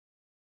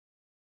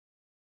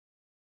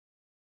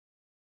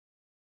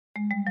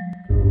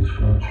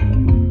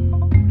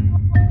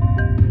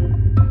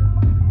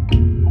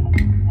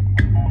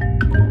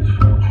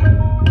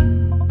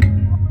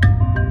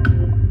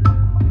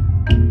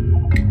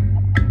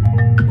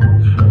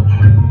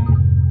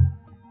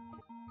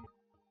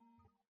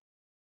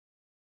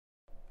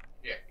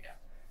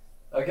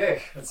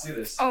Okay, let's do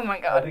this. Oh my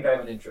god. I think I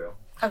have an intro.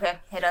 Okay,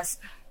 hit us.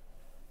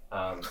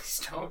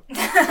 Please don't.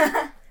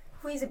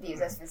 Please abuse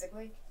us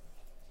physically.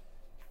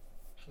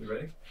 You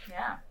ready?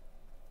 Yeah.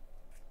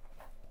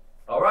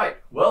 All right,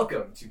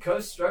 welcome to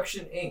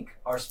Construction Inc.,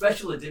 our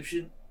special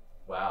edition.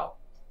 Wow,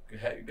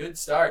 good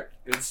start.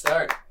 Good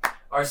start.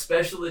 Our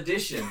special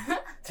edition,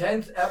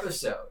 10th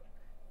episode.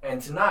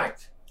 And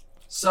tonight,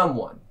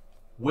 someone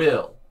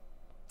will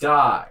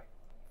die.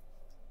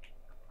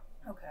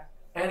 Okay.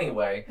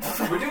 Anyway,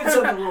 we're doing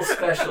something a little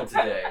special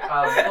today.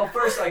 Well,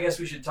 first, I guess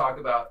we should talk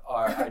about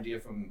our idea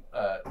from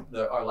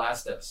our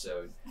last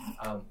episode,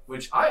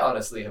 which I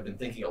honestly have been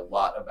thinking a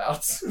lot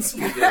about since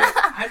we did it.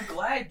 I'm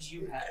glad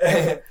you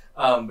had.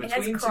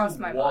 Between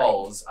two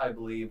walls, I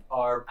believe,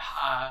 are...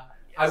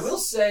 I will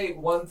say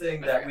one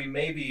thing that we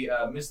maybe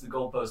missed the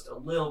goalpost a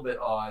little bit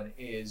on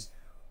is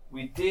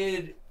we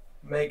did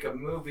make a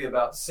movie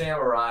about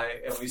samurai,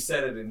 and we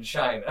set it in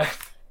China.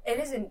 It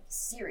is a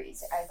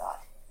series, I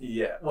thought.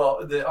 Yeah,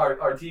 well,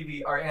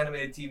 our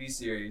animated TV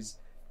series,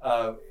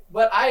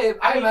 but I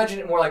imagine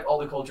it more like all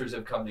the cultures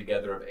have come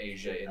together of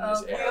Asia in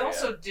this We area.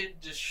 also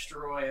did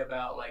destroy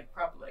about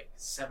probably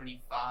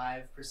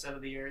 75%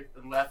 of the Earth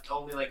and left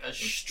only a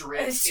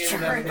strip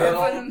in the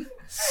middle.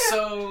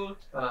 So,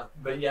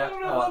 but yeah, I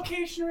don't know,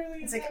 location really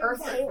It's is like that Earth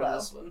important for Halo.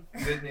 this one.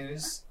 good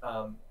news,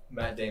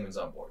 Matt Damon's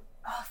on board.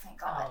 Oh, thank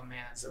God. Oh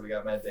man, So we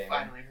got Matt Damon.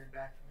 finally heard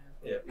back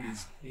from him. Yeah,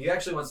 he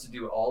actually wants to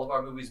do all of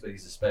our movies, but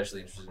he's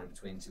especially interested in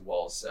Between Two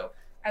Walls. So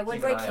I would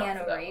keep an like eye out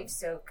for Keanu that Reeves,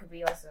 so could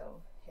we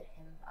also hit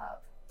him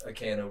up?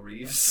 Keanu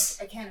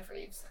Reeves. Keanu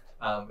Reeves.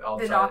 I'll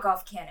The try.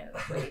 knockoff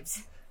Keanu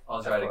Reeves.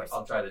 I'll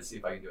try to see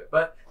if I can do it.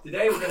 But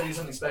today we're going to do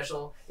something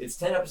special. It's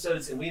 10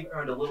 episodes, and we've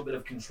earned a little bit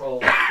of control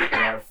in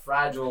our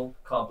fragile,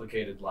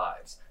 complicated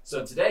lives.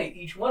 So today,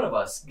 each one of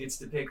us gets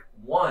to pick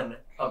one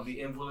of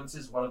the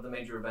influences, one of the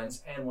major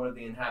events, and one of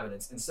the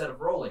inhabitants, instead of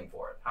rolling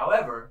for it.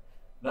 However,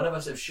 none of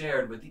us have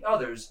shared with the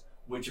others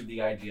which of the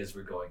ideas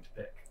we're going to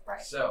pick.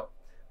 Right. So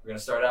we're going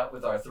to start out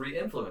with our three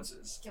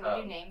influences. Can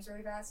we do names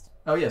really fast?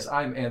 Oh yes,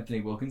 I'm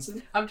Anthony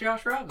Wilkinson. I'm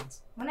Josh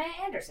Robbins. Winona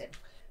Anderson.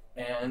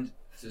 And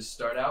to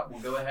start out,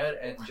 we'll go ahead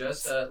and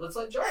just let's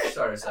let Josh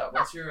start us out.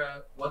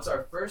 What's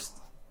our first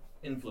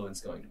influence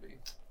going to be?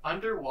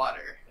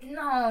 Underwater. No.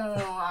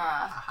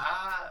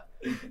 Aha.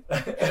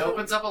 It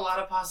opens up a lot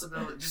of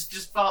possibilities.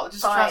 Just follow.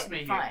 Just trust me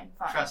here. Fine.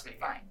 Trust me.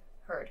 Fine.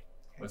 Heard.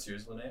 What's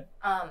yours, Linnea?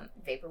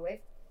 Vaporwave.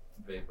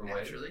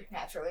 Vaporwave.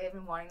 Naturally, I've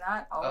been wanting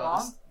that all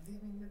along.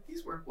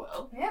 These work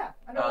well. Yeah.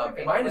 I know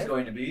what Mine is vaporwave.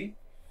 going to be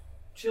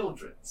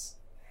children's.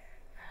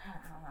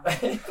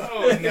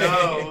 Oh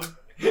no.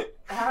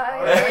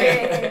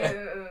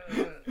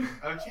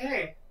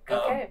 Okay.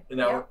 Okay.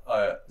 Now,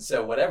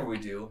 so whatever we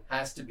do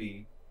has to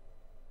be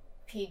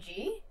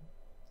PG?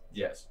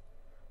 yes,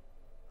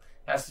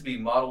 has to be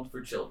modeled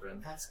for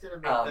children. That's gonna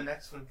make the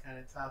next one kind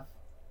of tough.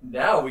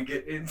 Now we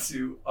get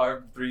into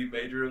our three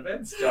major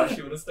events. Josh,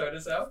 you want to start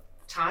us out?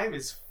 Time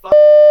is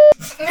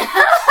is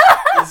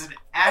an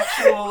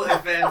actual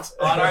event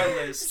on our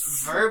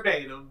list,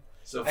 verbatim.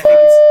 So I think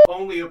it's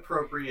only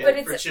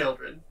appropriate for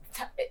children.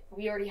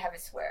 We already have a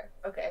swear.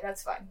 Okay,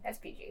 that's fine. That's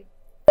PG.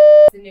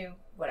 The new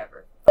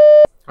whatever.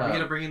 Are we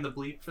gonna bring in the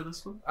bleep for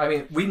this one? I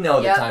mean, we know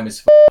Yep. the time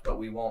is but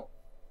we won't,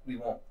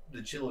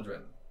 the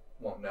children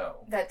won't know.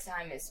 That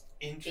time is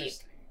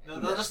Interesting. They'll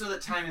just know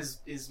that time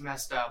is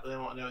messed up, but they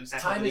won't know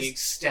exactly Time the is-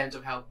 extent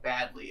of how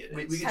badly it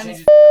is. We can Time change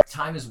is- it.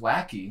 Time is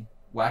wacky.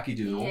 Wacky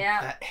doodle.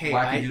 yeah.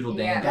 Wacky doodle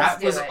Yeah, dandy. let's That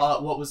do was it.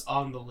 what was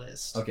on the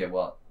list. Okay,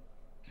 well,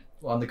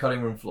 on the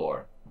cutting room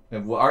floor.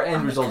 And our end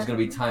On the result is going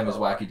to be cutting time room is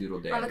floor. wacky doodle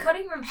dandy. On the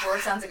cutting room floor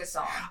sounds like a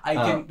song. I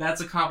can. That's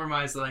a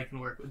compromise that I can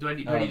work with. Do I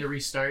need to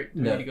restart?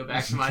 Do no. I need to go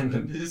back to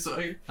mine this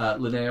way?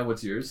 Linnea,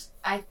 what's yours?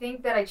 I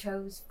think that I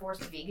chose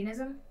forced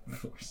veganism.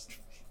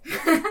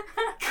 Good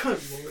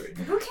lord.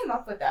 Who came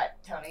up with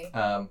that, Tony?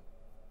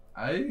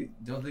 I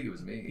don't think it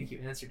was I me. think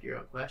you answered your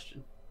own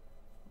question.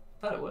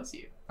 I thought it was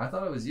you. I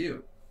thought it was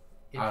you.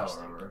 I don't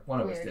Interesting. remember. One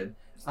of us Weird. did.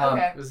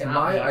 Okay. It was And not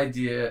my me.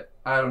 idea,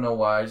 I don't know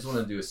why, I just want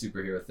to do a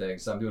superhero thing,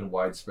 so I'm doing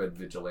widespread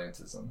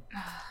vigilantism.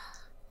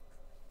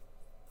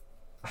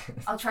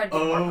 I'll try to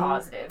be more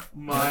positive.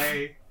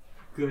 My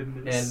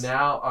goodness. And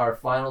now our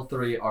final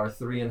three are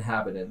three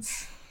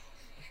inhabitants.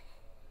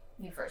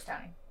 You first,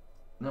 Tony.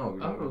 No,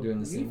 we're doing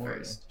the me same order.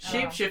 first. Oh.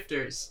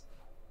 Shapeshifters.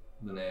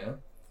 Linnea.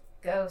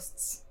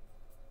 Ghosts.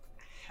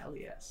 Hell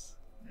yes.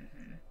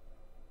 Mm-hmm.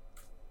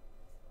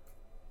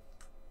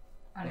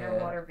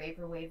 Underwater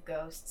vaporwave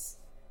ghosts.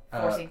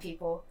 Forcing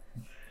people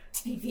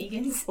to be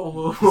vegans.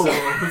 Oh,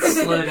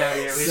 slow down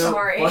here. So,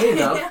 Sorry. funny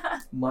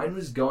enough, mine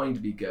was going to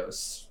be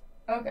ghosts,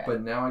 Okay.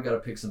 but now I gotta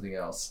pick something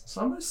else.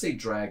 So I'm gonna say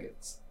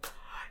dragons.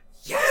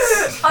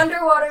 Yes!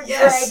 Underwater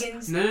Yes!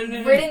 dragons No.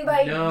 ridden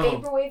by no.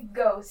 vaporwave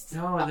ghosts.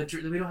 No,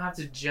 we don't have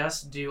to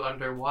just do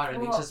underwater. I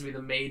think it's Well- just to be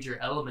the major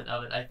element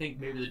of it. I think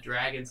maybe the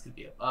dragons could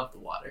be above the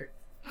water,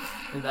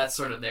 and that's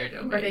sort of their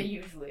domain. Where they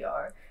usually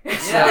are.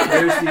 Yeah,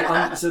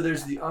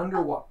 there's the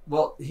underwater.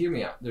 Well, hear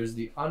me out. There's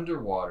the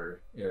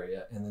underwater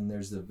area, and then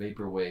there's the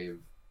vaporwave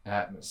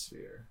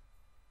atmosphere.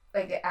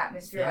 Like the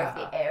atmosphere, like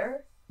Yeah. the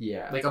air.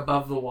 Yeah, Like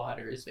above the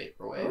water is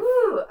vaporwave.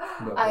 Ooh,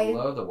 but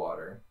below the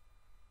water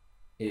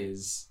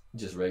is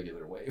just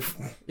regular wave.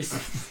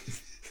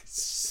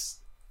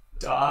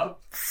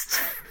 Stop.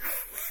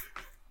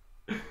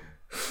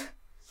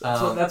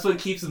 So that's what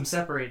keeps them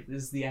separated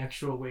is the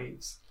actual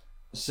waves.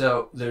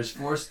 So there's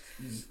forced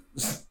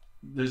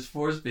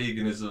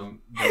veganism,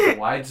 there's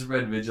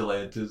widespread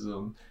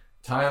vigilantism.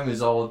 Time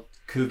is all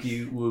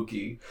kooky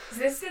wooky, So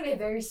this is gonna be a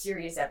very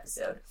serious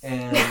episode.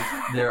 and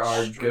there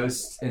are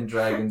ghosts and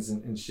dragons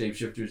and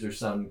shapeshifters, or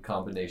some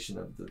combination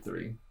of the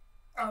three.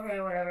 Okay,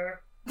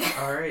 whatever.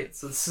 All right,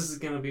 so this is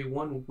gonna be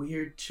one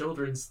weird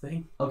children's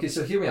thing. Okay,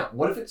 so hear me out.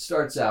 What if it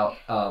starts out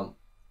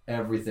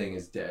everything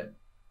is dead?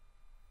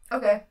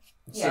 Okay.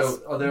 Yes.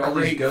 So are there all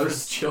these Great for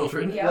ghosts?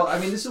 children. Yeah. Well, I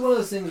mean, this is one of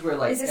those things where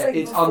like, Is this like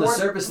it's on the before-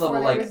 surface level,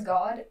 before there like was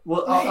God?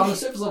 well, on the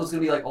surface level, it's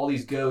gonna be like all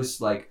these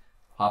ghosts like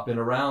hopping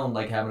around,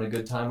 like having a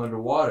good time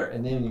underwater,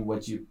 and then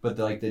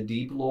the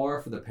deep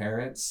lore for the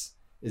parents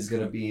is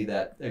gonna be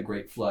that a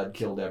great flood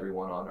killed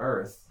everyone on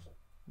Earth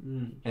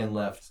Mm. and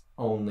left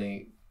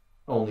only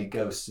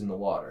ghosts in the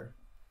water.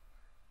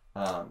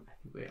 I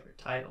think we have our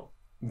title.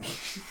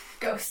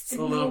 Ghosts It's in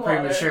a little the water.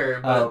 premature,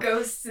 but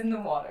Ghosts in the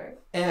water.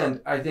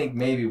 And I think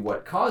maybe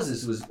what caused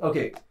this was,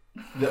 okay,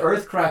 the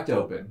Earth cracked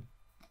open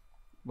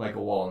like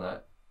a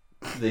walnut.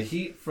 The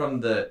heat from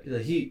the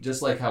heat,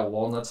 just like how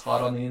walnut's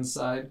hot on the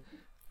inside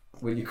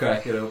when you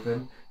crack it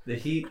open, the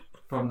heat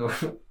from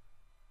the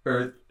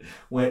Earth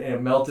went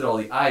and melted all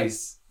the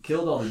ice,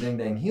 killed all the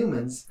dang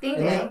humans, Ding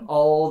and then dang.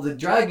 all the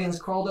dragons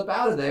crawled up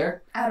out of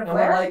there Out of and were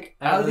where? like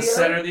Out of the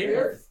center of the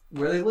Earth,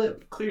 where they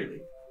lived,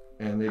 clearly.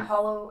 and they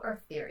Hollow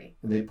Earth theory.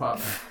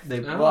 popped. Oh,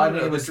 Well, I mean,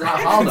 no, it was the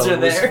not dragons hollow. are It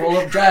was there. full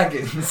of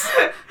dragons.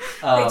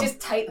 They just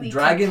tightly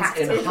dragons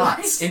compacted, and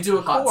hots. Into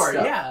a Hot core,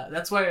 stuff. yeah.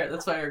 That's why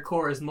our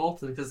core is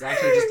molten because it's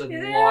actually just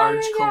a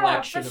large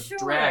collection for of sure,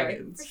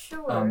 dragons. For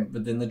sure.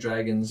 But then the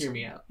dragons Hear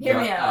me out. Hear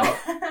me got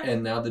out.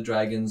 and now the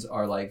dragons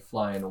are like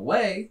flying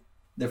away.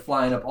 They're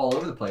flying up all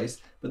over the place,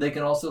 but they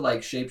can also like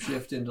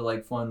shapeshift into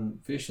like fun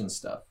fish and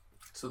stuff.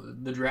 So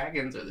the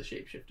dragons are the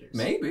shapeshifters.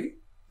 Maybe.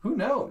 Who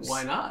knows?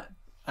 Why not?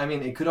 I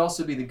mean, it could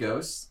also be the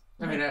ghosts.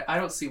 I mean, I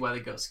don't see why the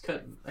ghosts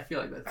couldn't. I feel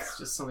like that's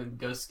just something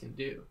ghosts can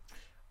do.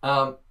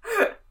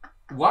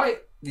 Why?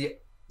 Yeah.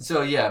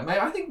 So yeah,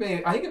 I think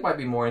it might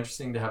be more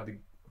interesting to have the.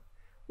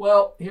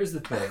 Well, here's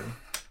the thing.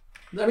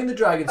 I mean, the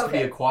dragons could be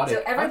Okay, aquatic.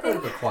 so everything- I've heard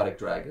of aquatic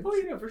dragons. Oh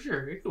yeah, for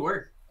sure, it could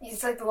work.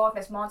 It's like the Loch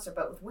Ness Monster,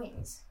 but with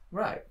wings.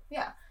 Right.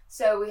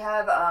 So we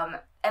have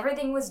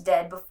everything was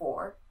dead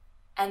before,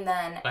 and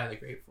then By the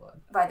Great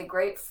Flood. by the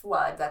Great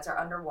Flood, that's our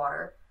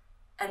underwater,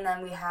 and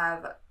then we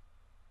have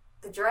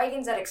the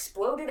dragons that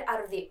exploded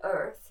out of the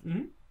earth.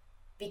 Mhm.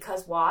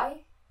 Because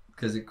why?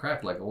 Because it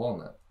cracked like a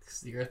walnut.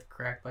 Because the Earth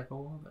cracked like a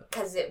walnut.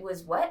 Because it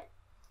was what?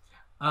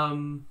 I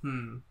mean,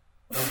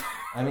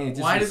 it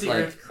just Why was did the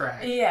like, Earth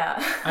crack? Yeah.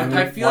 I, I mean,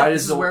 I feel why like does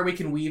this is the- where we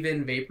can weave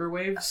in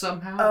vaporwave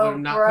somehow. Oh, but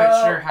I'm not bro.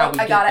 quite sure how Oh, we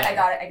I get got it. there.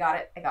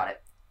 I got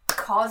it.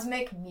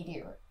 Cosmic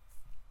meteor.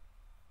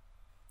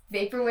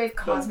 Vaporwave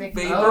cosmic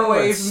Oh,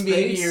 Vaporwave it's space.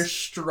 meteor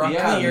struck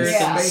Yeah, the Earth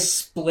yeah. and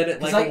split it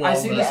like Because a I walnut.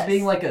 see this Yes.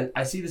 being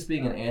I see this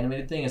being an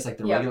animated thing. It's like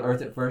the Yep. regular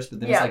Earth at first, but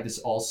then Yeah. it's like this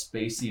all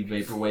spacey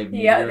vaporwave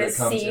meteor Yeah, that this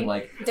comes scene. and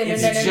like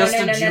It's just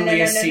a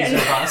Julius Caesar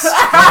bust.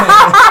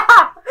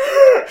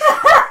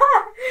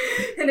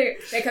 And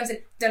it comes in,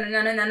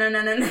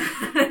 and then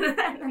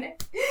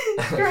it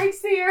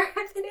strikes the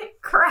earth and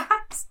it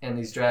cracks. and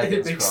these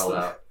dragons It crawl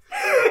makes- out.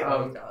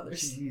 Oh god,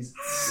 there's Jeez.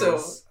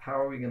 so- How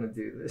are we gonna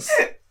do this?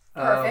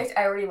 Perfect.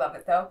 I already love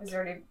it though. It's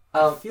already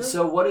feel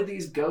So what do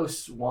these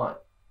ghosts want?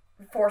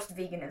 forced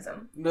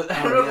veganism. No,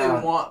 I don't know if yeah.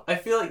 they want. I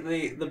feel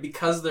like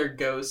because they're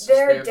ghosts,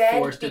 They're dead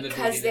forced into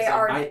because they veganism.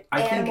 are I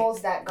think-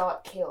 animals that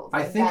got killed.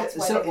 I and think that's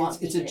why so. they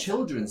want It's a veganism.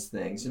 children's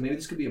thing, so maybe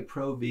this could be a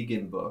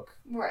pro-vegan book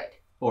Right.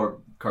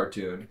 or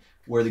cartoon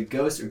where the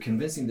ghosts are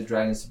convincing the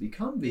dragons to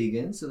become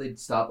vegan so they'd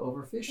stop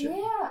overfishing.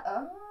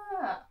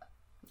 Yeah.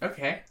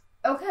 Okay,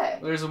 Okay.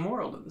 there's a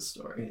moral to the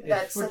story. It's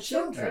That's for the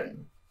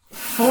children.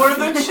 For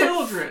the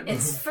children.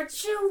 It's for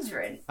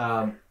children.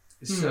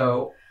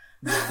 So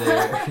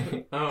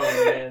there. Oh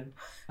man.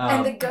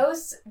 And the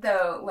ghosts,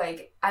 though,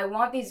 like, I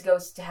want these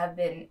ghosts to have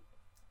been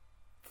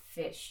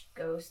fish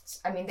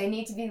ghosts. I mean, they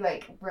need to be,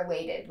 like,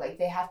 related. Like,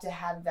 they have to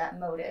have that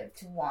motive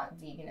to want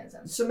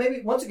veganism. So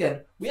maybe once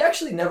again, we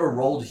actually never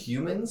rolled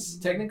humans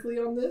technically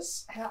on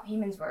this. I thought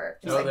humans were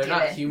just No, like they're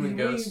not given. human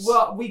ghosts. We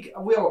have don't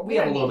a little need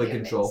bit of humans.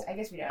 control. I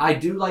guess we don't. I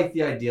do like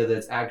the idea that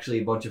it's actually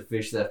a bunch of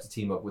fish that have to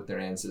team up with their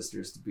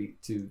ancestors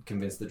to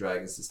convince the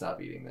dragons to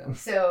stop eating them.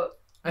 So,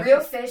 I real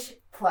think fish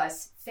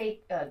plus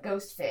fake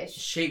ghost fish.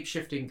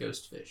 shape-shifting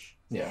ghost fish.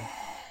 Yeah.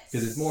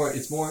 because it's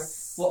more.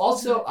 Well,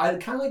 also, I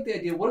kind of like the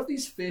idea. What if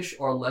these fish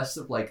are less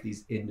of like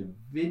these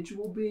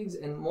individual beings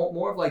and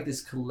more of like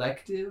this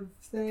collective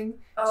thing?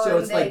 Oh, So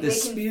it's they- like the they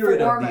can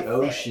spirit of form a the thing.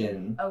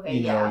 ocean. Okay,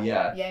 you know,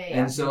 yeah.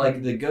 And so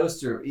like the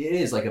ghosts it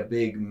is like a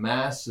big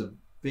massive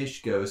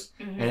fish ghost,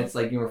 Mhm. and it's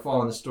like we're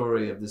following the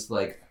story of this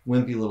like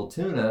wimpy little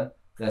tuna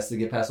that has to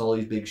get past all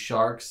these big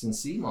sharks and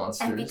sea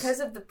monsters. And because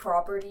of the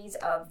properties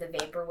of the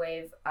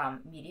vaporwave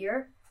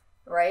meteor,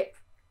 right?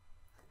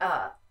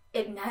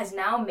 It has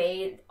now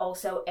made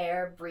also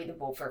air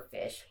breathable for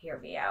fish. Hear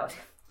me out.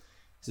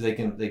 so they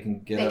can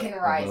get They up can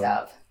rise above-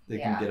 up. They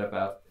Yeah. can get up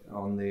out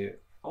on the.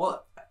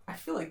 Well, I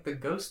feel like the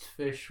ghost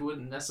fish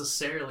wouldn't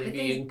necessarily But be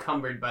they-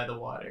 encumbered by the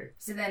water.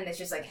 So then it's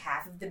just like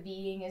half of the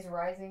being is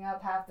rising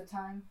up half the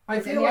time. I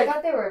So, feel I like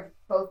thought they were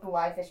both the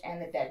live fish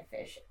and the dead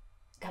fish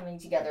coming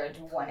together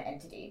into one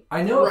entity.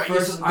 I know Right, at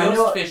first. so the I know.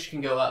 ghost fish can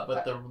go up,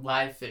 but the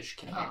live fish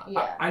cannot.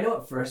 Yeah. I know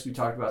at first we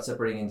talked about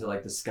separating into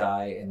like the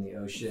sky and the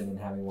ocean and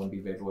having one be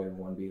vaporwave and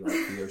one be like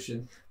the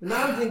ocean. But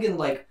now I'm thinking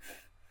like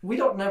we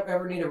don't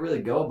ever need to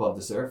really go above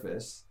the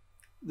surface.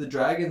 The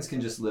dragons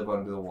can just live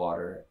under the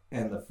water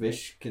and the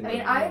fish can I live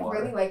mean, under I the water.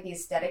 really like the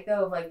aesthetic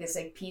though of like this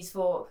like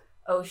peaceful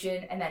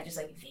ocean and then just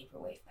like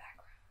vaporwave background.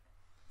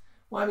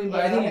 Well, I mean, but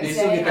Yeah, I think you I'm can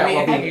still get saying- that I mean,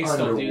 while I think being you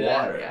still do that,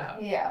 underwater. yeah.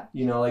 Yeah.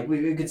 You know, like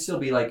we could still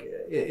be like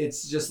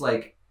it's just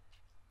like.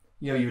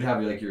 You know, you'd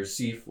have like your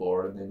sea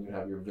floor, and then you'd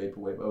have your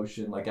vaporwave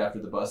ocean. Like after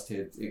the bust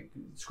hits, it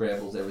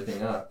scrambles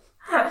everything up.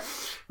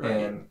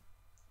 And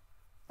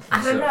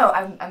I so- don't know.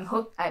 I'm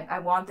hooked. I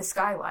want the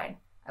skyline.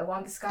 I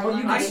want the skyline. Well,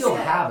 you to can be still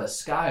set have a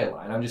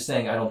skyline. I'm just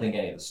saying I don't think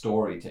any of the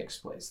story takes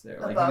place there.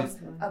 Like above, you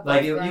could, above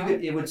like you ground.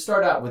 could, it would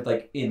start out with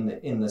like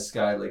in the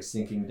sky, like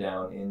sinking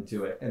down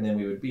into it, and then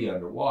we would be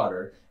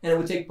underwater, and it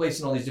would take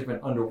place in all these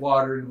different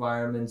underwater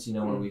environments. You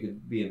know, where we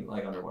could be in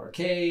like underwater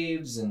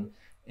caves and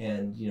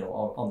you know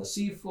on the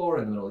seafloor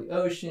in the middle of the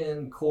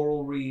ocean,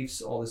 coral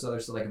reefs, all this other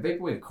stuff. Like a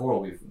vaporwave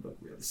coral reef would look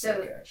really So-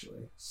 sick,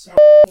 actually.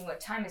 What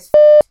time is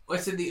I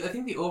said I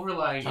think the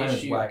overlying Time is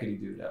issue wackity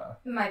doo dah.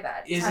 my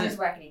bad? Is Time it- is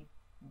wackety.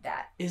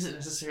 That isn't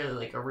necessarily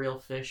like a real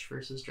fish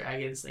versus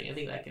dragons thing. I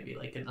think that could be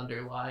like an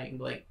underlying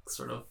like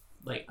sort of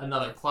like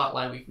another plot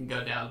line we can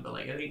go down. But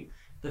like I think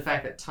the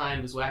fact that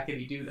time is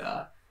wackety doo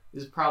dah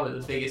is probably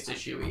the biggest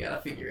issue we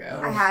gotta figure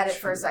out. I had it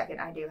for a second.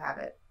 I do have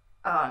it.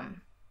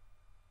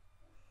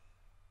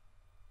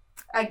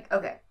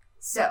 Okay.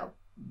 So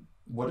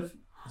What if?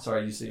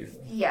 Sorry, you say your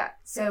thing. yeah.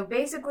 So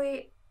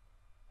basically,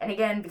 and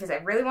again, because I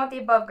really want the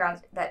above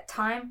ground, that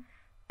time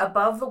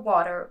above the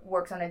water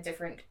works on a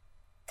different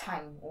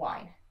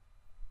timeline.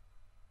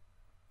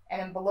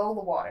 And then below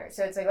the water.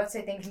 So it's like, let's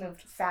say things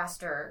moved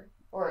faster,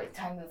 or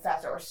time moved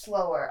faster or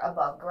slower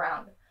above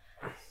ground.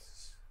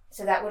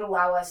 So that would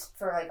allow us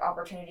for like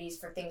opportunities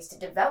for things to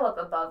develop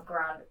above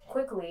ground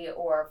quickly,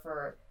 or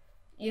for,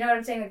 you know what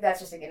I'm saying? Like that's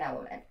just like an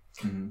element.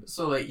 Mm-hmm.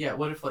 So like yeah,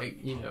 what if like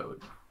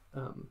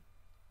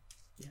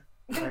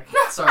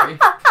sorry.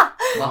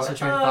 Lost my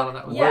train of thought on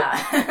that one.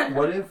 Yeah.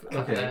 What if?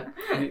 Cut Okay, that.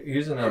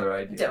 here's another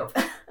idea. Dope.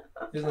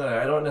 Here's another.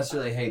 I don't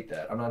necessarily hate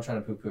that. I'm not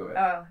trying to poo-poo it.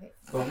 Oh,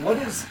 But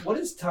what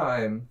is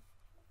time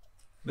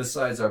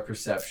besides our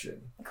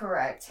perception?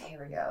 correct.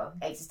 Here we go.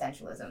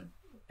 Existentialism.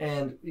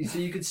 And so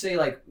you could say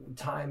like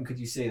time. Could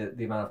you say that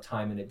the amount of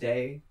time in a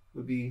day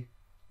would be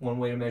one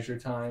way to measure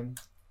time?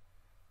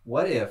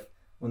 What if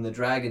when the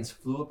dragons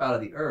flew up out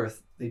of the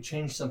earth, they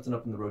changed something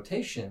up in the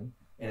rotation,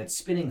 and it's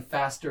spinning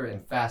faster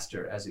and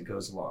faster as it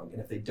goes along.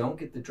 And if they don't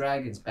get the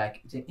dragons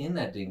back in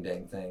that ding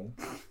dang thing,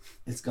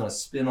 it's gonna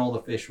spin all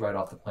the fish right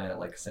off the planet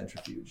like a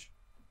centrifuge.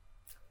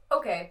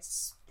 Okay.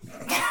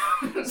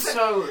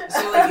 So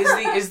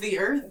like is the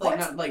Earth like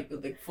not like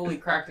fully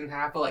cracked in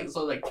half, but like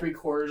so like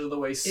 3/4 of the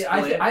way split?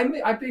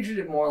 I pictured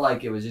it more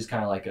like it was just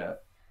kind of like a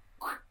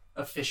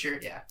fissure,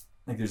 yeah.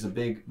 like there's a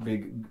big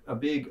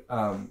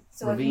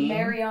So like ravine.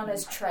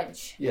 Mariana's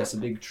Trench. Yes, a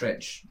big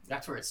trench.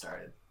 That's where it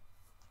started.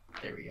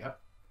 There we go.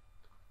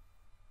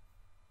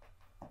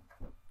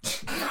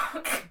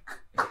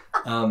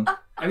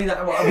 I mean,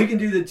 we can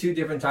do the two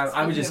different times.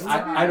 I would just,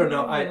 I don't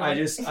know.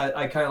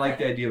 I kind of like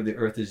the idea of the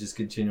Earth is just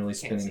continually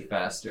spinning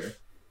faster,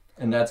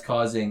 and that's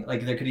causing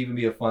like there could even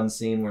be a fun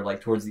scene where like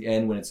towards the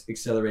end when it's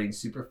accelerating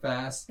super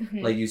fast,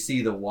 Mhm. like you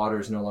see the water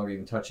is no longer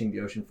even touching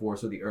the ocean floor,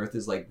 so the Earth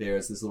is like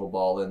there's this little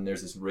ball and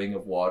there's this ring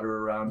of water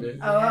around it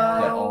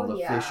that all the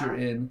fish are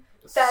in.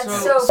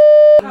 That's so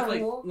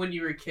like cool. when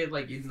you were a kid,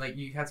 like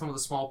you had some of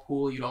the small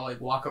pool, you'd all like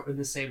walk up in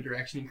the same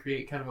direction and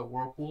create kind of a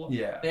whirlpool.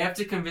 Yeah. They have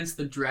to convince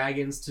the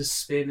dragons to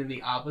spin in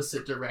the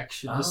opposite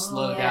direction to Oh,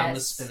 slow down the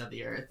yes. spin of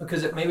the Earth.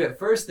 Because maybe at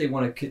first they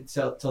want to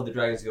tell the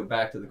dragons to go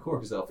back to the core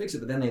because they'll fix it,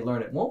 but then they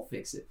learn it won't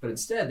fix it. But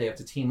instead they have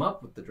to team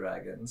up with the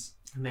dragons.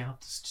 And they have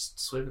to just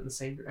swim in the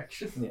same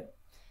direction.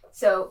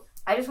 So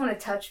I just want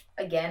to touch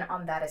again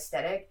on that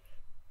aesthetic.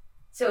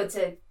 So it's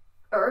a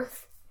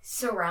Earth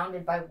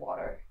surrounded by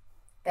water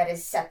that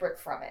is separate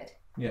from it.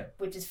 Yeah.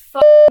 Which is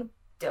fucking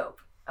dope.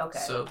 Okay.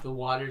 So the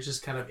water's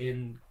just kind of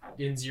in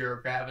zero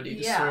gravity.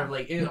 Just Yeah. sort of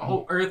like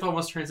Earth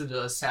almost turns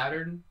into a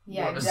Saturn.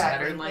 yeah, More of a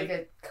exactly. Saturn Like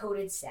a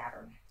coated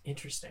Saturn.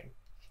 Interesting.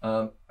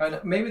 And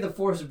maybe the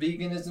forced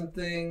veganism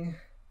thing.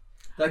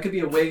 That could be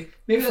a way.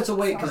 Maybe that's a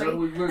way because we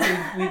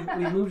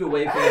moved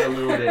away from it a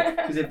little bit.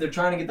 Because if they're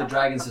trying to get the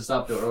dragons to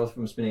stop the Earth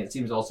from spinning, it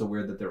seems also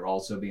weird that they're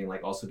also being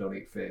like, also don't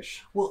eat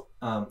fish. Well,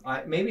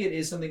 maybe it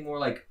is something more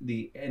like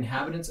the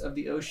inhabitants of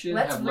the ocean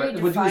Let's would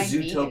do a redefine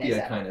Zootopia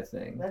veganism. kind of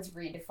thing. Let's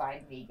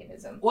redefine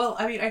veganism. well,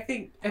 I mean, I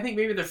think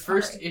maybe the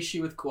first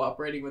issue with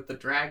cooperating with the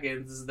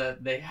dragons is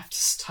that they have to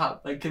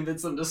stop, like,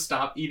 convince them to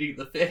stop eating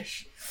the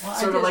fish. Well,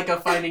 Sort of like a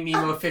Finding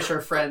Nemo, fish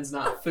are friends,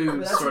 not food,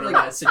 But that's sort of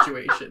like- that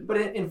situation. But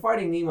in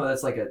Finding Nemo,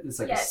 that's like a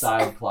Yes.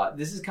 side plot.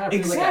 This is kind of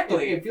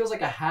Exactly. it feels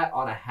like a hat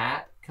on a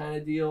hat kind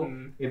of deal.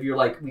 Mm. If you're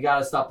like, we got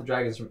to stop the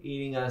dragons from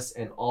eating us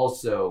and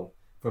also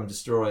from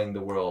destroying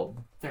the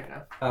world. Fair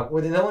enough.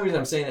 Well, the only reason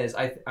I'm saying that is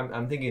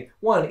I'm thinking,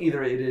 one,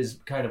 either it is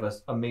kind of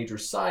a major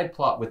side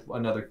plot with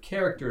another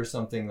character or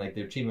something, like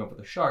they're teaming up with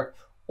a shark,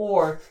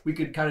 or we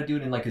could kind of do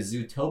it in like a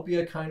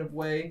Zootopia kind of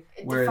way,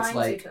 where it's Define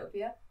like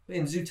Zootopia.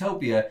 in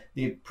Zootopia,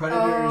 the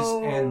predators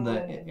Oh. and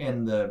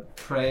the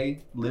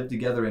prey live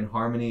together in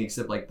harmony.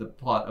 Except like the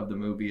plot of the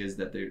movie is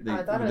that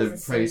I thought it the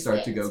was the prey Sims start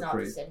game. to go It's not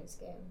crazy. the Sims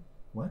game.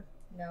 What?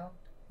 No.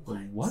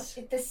 What?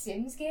 It's the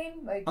Sims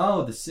game? Like,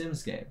 Oh, the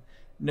Sims game.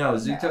 No,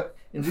 in What?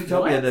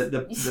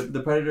 Zootopia,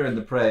 the predator and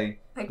the prey.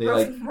 like they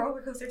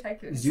Roller Coaster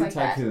Tycoon. Zoo It's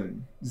like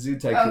Tycoon. Zoo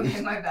that. Tycoon.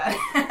 Okay, my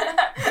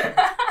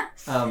bad.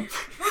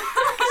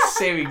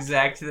 Same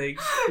exact thing.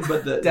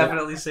 But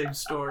Definitely same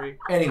story.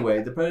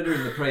 Anyway, the predator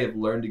and the prey have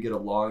learned to get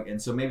along,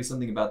 and so maybe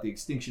something about the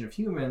extinction of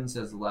humans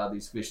has allowed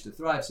these fish to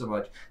thrive so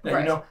much that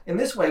Right. in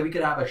this way we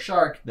could have a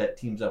shark that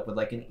teams up with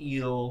like an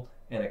eel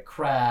and a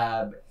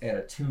crab and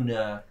a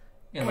tuna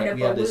and like a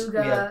we have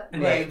beluga.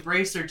 And they right.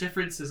 embrace their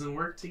differences and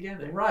work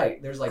together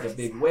Right. There's like a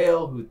big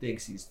whale who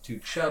thinks he's too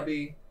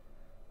chubby.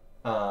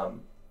 for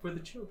the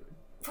children.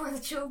 For the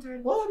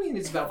children. Well, I mean,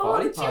 it's about For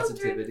body the children.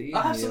 positivity. Oh,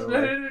 and, absolutely.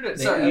 like, No.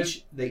 they Sorry.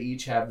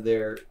 each have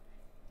their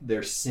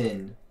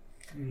sin.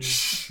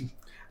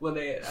 When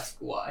they ask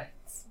why,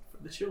 it's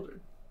for the children.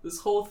 This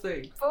whole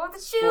thing For the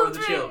for children. the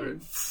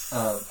children.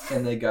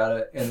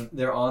 And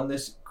they're on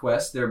this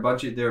quest. They're a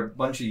bunch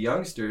of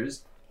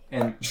youngsters,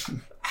 and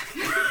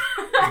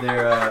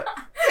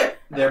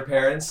their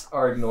parents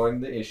are ignoring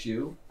the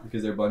issue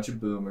because they're a bunch of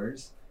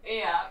boomers,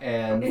 Yeah.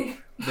 and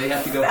they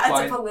have to go That's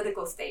find a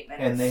political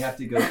statement. and they have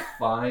to go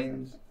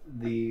find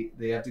the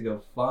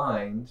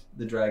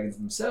dragons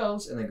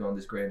themselves, and they go on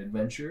this grand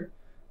adventure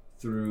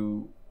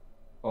through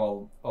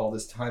all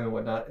this time and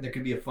whatnot. And there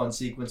could be a fun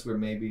sequence where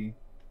maybe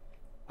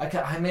I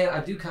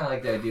do kind of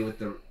like the idea with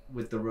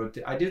the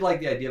road. I did like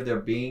the idea of there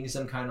being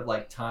some kind of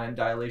like time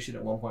dilation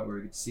at one point where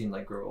we could see him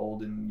like grow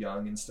old and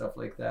young and stuff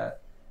like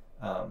that.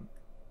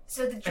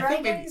 So the think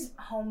dragon's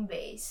home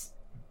base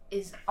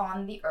is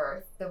on the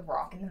Earth, the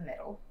rock in the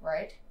middle,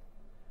 right?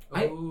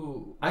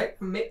 Ooh.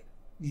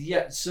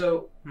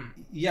 So Hmm.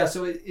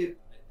 it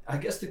I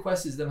guess the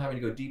quest is them having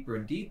to go deeper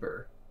and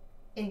deeper.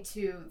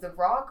 Into the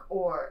rock,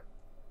 or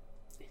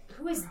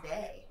who is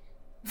they?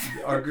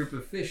 Our group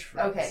of fish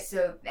friends. Okay,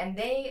 so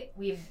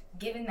we've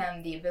given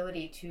them the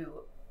ability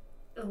to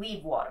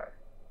leave water.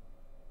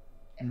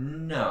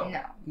 No.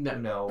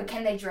 No. But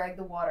can they drag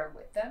the water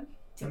with them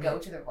to go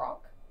to the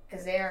rock?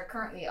 Because they are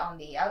currently on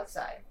the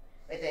outside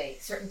with a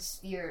certain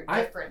sphere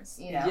difference,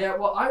 Yeah,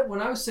 well,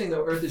 when I was saying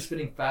the Earth is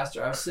spinning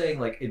faster, I was saying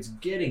like it's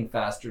getting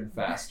faster and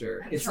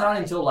faster. It's not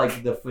until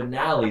like the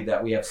finale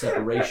that we have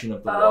separation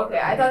of the water. Oh, okay.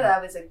 I thought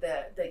that was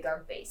like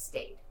our base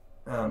state.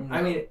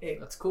 I mean,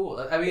 That's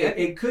cool. I mean,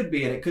 it could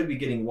be, and it could be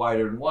getting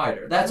wider and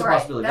wider. That's a Right,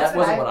 possibility. that's That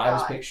wasn't what what I I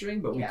was thought. picturing,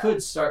 but we Yeah.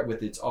 could start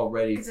with it's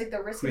already. Because like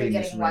the risk of it creating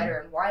this getting ring. wider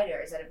and wider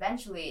is that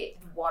eventually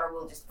the water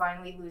will just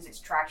finally lose its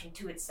traction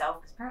to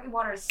itself. Because apparently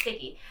water is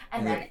sticky,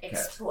 and then then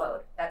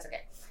explode. That's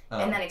okay. Um,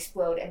 And then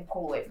explode and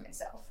pull away from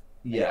itself.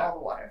 yeah. All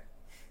the water.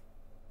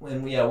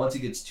 Once it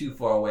gets too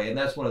far away, and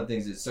that's one of the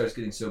things that starts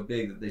getting so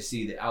big that they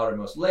see the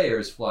outermost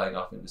layers flying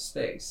off into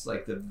space,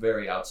 like the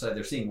very outside.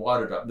 They're seeing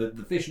water drop.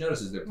 The fish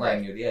notices they're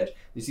playing near the edge.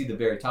 They see the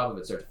very top of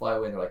it start to fly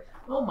away, and they're like,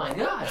 "Oh my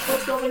gosh,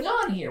 what's going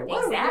on here?"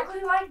 What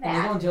Exactly like And they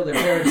that. go and tell their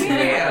parents,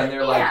 and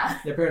they're like, Yeah.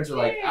 their parents are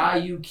like,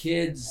 you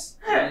kids,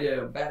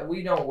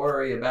 we don't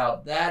worry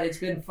about that. It's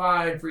been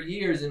fine for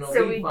years, and it'll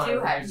So be we fine do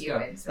for have years to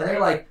come." humans, And they're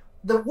right? like,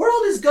 "The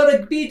world is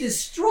gonna be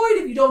destroyed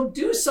if you don't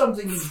do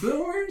something, you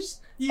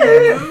boomers." you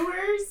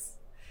boomers.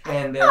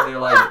 And then they're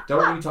like,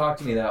 "Don't you talk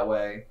to me that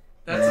way."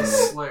 That's a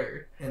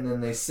slur. And then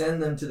they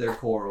send them to their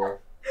coral.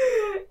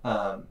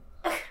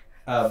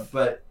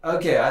 But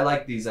okay, I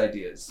like these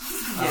ideas.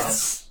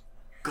 Yes.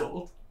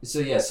 Gold.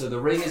 So the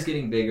ring is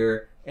getting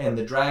bigger, and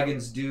the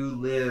dragons do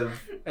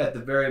live at the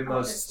very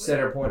most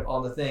center point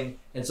on the thing.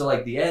 And so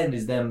like the end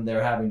is them.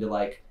 They're having to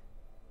like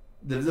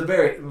the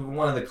very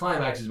one of the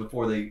climaxes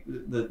before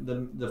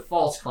the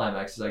false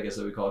climaxes, I guess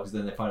I would call it, because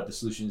then they find out the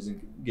solution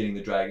isn't getting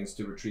the dragons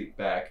to retreat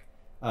back.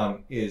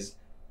 Is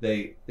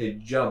they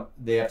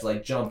have to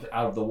like jump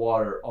out of the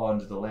water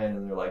onto the land,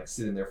 and they're like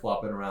sitting there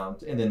flopping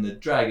around, and then the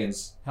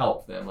dragons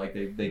help them, like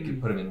they can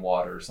put them in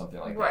water or something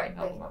like that Right. and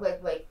help them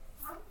out. Like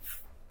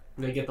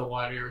They get the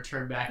water to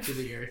return back to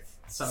the earth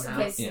somehow.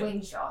 Okay,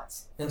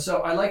 slingshots. And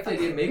so I like the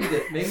idea. Maybe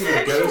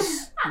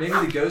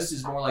the ghost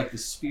is more like the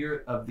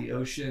spirit of the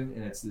ocean,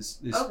 and it's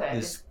this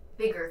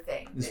Bigger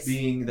thing. This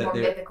being that more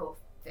they're mythical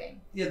thing.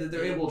 Yeah, that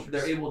they're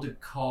able to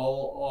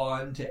call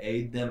on to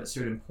aid them at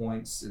certain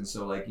points, and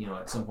so like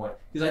at some point,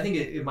 because I think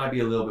it might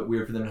be a little bit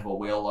weird for them to have a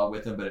whale log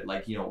with them, but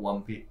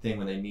one thing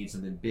when they need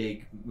something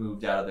big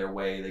moved out of their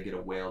way, they get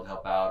a whale to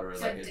help out, or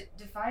so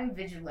define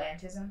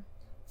vigilantism.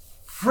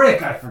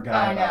 Frick, I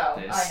forgot about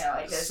this. I know.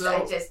 I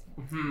just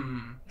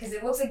because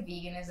it looks like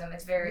veganism.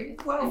 It's very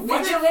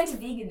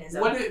vigilant veganism.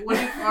 What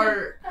if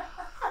our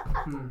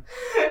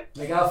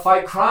They gotta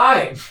fight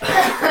crime.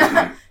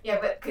 Yeah,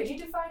 but could you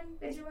define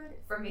vigilant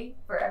for me,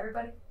 for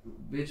everybody?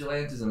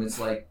 Vigilantism. It's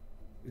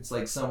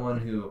like someone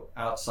who,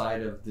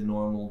 outside of the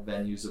normal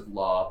venues of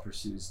law,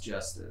 pursues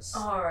justice.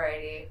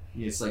 Alrighty.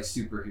 It's like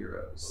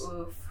superheroes.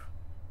 Oof.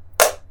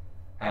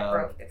 I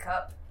broke the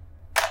cup.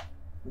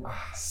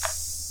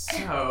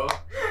 So,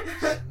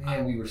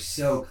 man, we were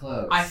so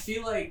close. I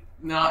feel like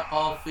not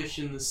all fish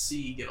in the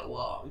sea get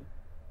along.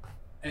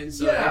 And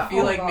so Yeah. I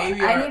feel like maybe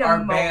I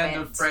our band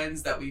of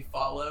friends that we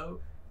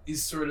follow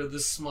is sort of the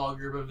small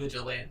group of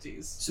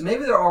vigilantes. So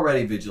maybe they're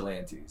already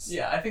vigilantes.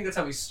 Yeah, I think that's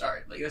how we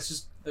start. Like, that's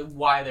just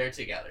why they're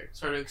together.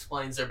 Sort of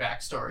explains their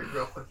backstory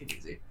real quick and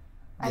easy.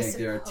 Yeah,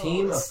 they're a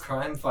team of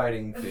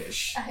crime-fighting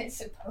fish. I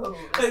suppose.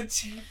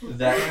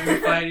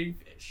 Fighting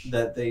fish.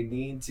 That they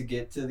need to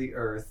get to the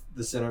earth,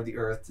 the center of the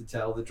earth, to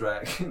tell the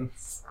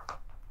dragons.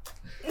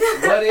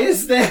 What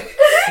is that?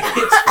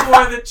 It's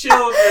for the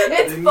children.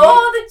 It's for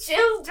the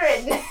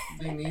children.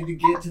 They need to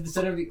get to the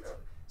center of the earth.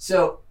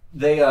 So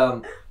they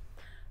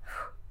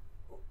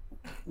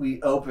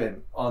we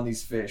open on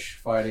these fish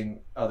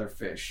fighting other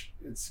fish.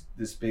 It's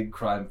this big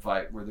crime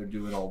fight where they're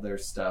doing all their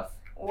stuff.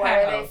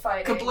 Why are they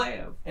fighting?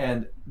 Kablam!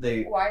 And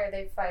Why are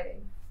they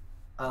fighting?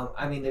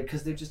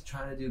 Because they're just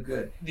trying to do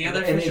good. The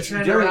other fish are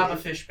trying to rob a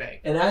fish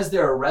bank. And as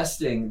they're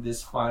arresting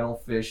this final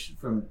fish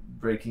from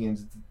breaking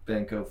into the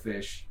Benko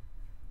fish,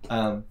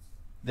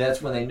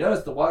 that's when they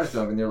notice the water's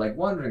going, and they're like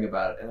wondering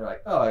about it, and they're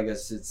like, "Oh, I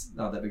guess it's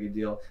not that big a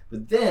deal."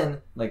 But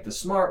then, like the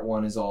smart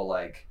one is all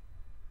like,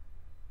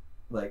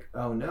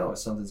 "Oh no,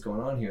 something's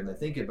going on here," and they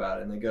think about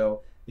it, and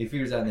they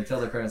figures out, and they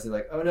tell their parents, they're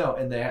like, "Oh no,"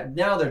 and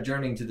now they're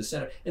journeying to the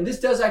center, and this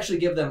does actually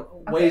give them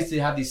ways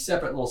to have these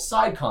separate little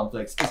side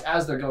conflicts, because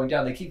as they're going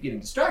down, they keep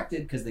getting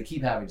distracted because they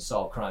keep having to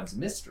solve crimes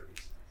and mysteries.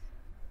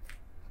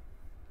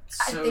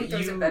 So I think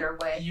there's a better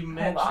way. You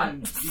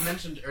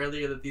mentioned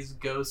earlier that these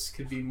ghosts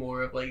could be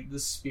more of like the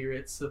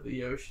spirits of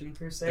the ocean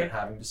per se. They're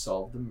having to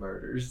solve the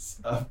murders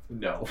of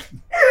no.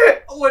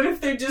 What if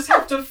they just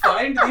have to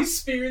find these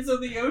spirits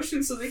of the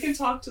ocean so they can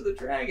talk to the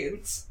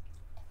dragons?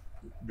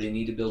 They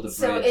need to build a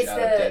bridge out of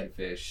dead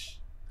fish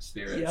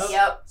spirits,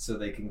 Yep. so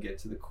they can get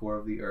to the core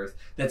of the earth.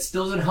 That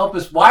still doesn't help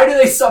us. Why do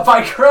they stop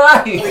by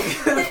crying?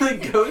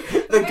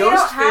 the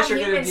ghost fish are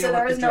going to deal so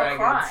there with is the no dragons.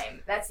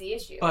 crime. That's the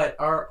issue. But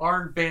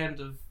our band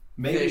of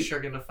fish are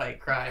going to fight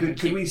crime.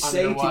 Could we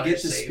say to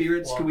get the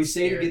spirits? Could we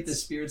say to get the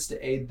spirits to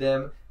aid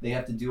them? They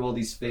have to do all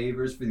these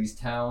favors for these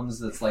towns.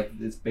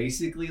 That's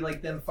basically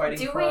like them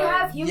fighting crime. Do we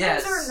have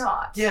humans or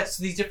not? Yes,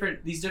 these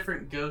different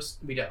ghosts.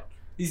 We don't.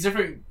 These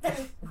different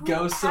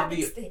ghosts of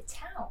the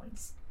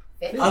towns.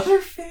 Fish. Other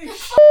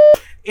fish.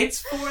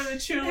 It's for the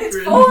children. It's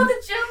for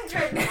the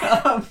children.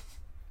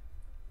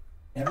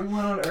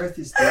 Everyone on Earth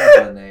is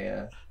dead,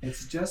 Linnea.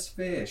 It's just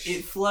fish.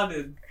 It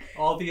flooded.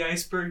 All the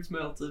icebergs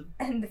melted.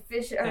 And the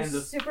fish are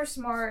super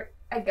smart.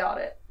 I got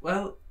it.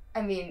 Well,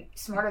 I mean,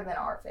 smarter than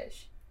our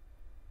fish.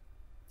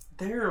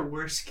 There are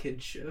worse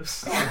kid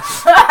shows.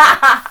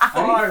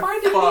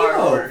 Finding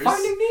Nemo. Worse.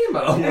 Finding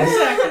Nemo.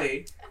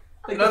 Exactly.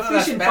 Like the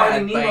fish in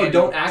Finding Nemo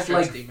don't act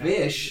like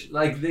fish.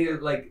 Like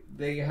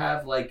they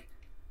have like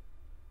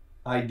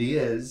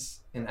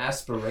ideas and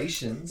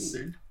aspirations,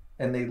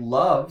 and they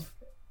love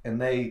and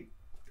they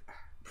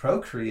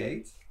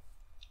procreate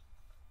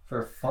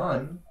for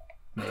fun,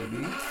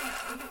 maybe.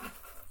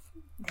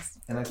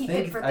 And Keep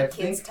it for the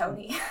kids,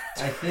 Tony.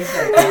 I think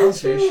that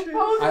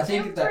clownfish. I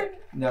think that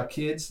now,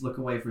 kids, look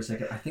away for a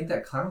second. I think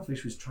that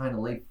clownfish was trying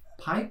to lay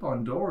pipe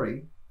on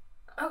Dory.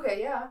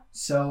 Okay, yeah.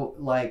 So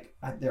like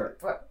there.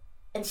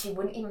 And she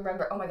wouldn't even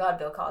remember. Oh my God,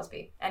 Bill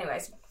Cosby.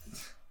 Anyways.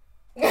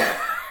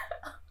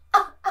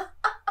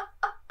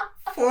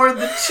 For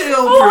the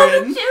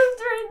children.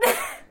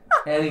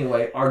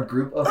 Anyway, our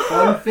group of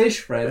fun fish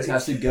friends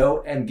has to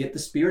go and get the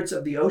spirits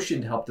of the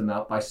ocean to help them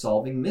out by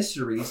solving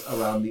mysteries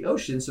around the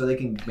ocean so they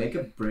can make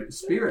a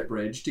spirit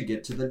bridge to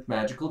get to the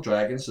magical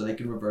dragon so they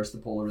can reverse the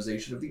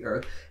polarization of the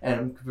earth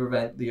and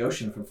prevent the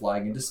ocean from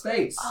flying into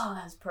space. Oh,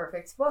 that was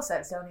perfect. Well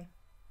said, Tony.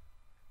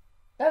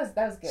 That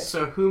was good.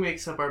 So who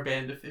makes up our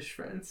band of fish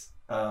friends?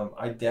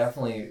 I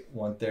definitely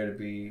want there to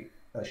be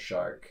a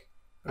shark.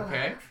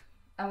 Okay.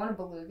 I want a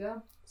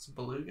beluga. It's a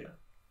beluga.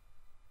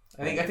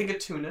 I think a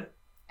tuna.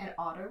 An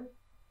otter?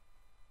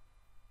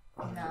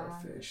 No.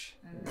 Fish.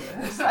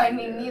 I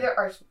mean, neither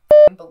are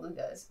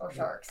belugas or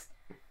sharks.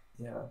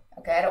 Yeah.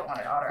 Okay, I don't want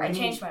an otter. I I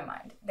mean- changed my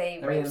mind. They I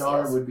mean, rape an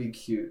otter seals. would be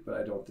cute, but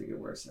I don't think it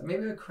works.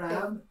 Maybe a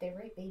crab. They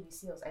rape baby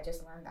seals. I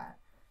just learned that.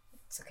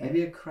 It's okay.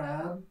 Maybe a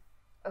crab.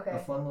 Okay. A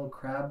fun little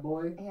crab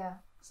boy. Yeah.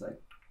 It's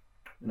like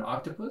an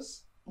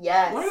octopus.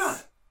 Yes. Why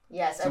not?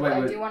 Yes, So I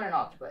wait. do want an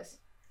octopus.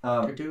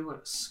 Or do we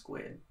want a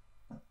squid?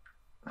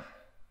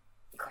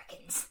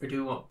 Crickets. Or do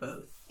we want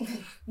both?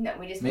 No,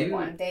 we just Maybe need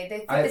one. They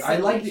fit I the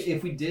same like niche.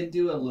 if we did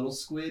do a little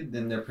squid,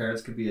 then their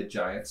parents could be a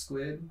giant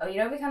squid. Oh, you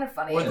know, it'd be kind of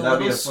funny. Or And the that'd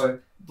be a little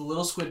fun. The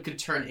little squid could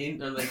turn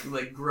in, or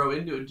like grow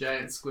into a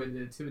giant squid and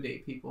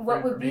intimidate people.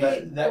 What for would be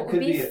information. That what could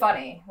would be be-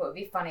 funny? What would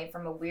be funny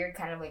from a weird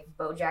kind of like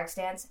BoJack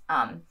stance?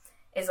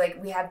 Is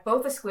like we have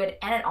both a squid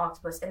and an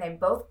octopus, and they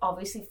both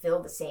obviously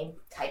fill the same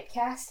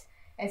typecast,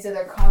 and so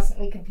they're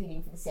constantly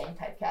competing for the same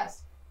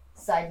typecast.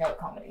 Side note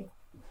comedy.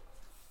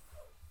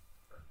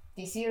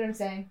 Do you see what I'm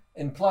saying?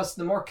 And plus,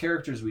 the more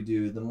characters we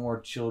do, the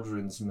more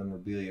children's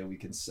memorabilia we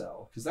can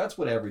sell. Because that's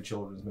what every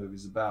children's movie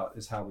is about,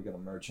 is how we're going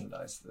to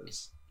merchandise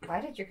this.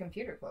 Why did your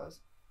computer close?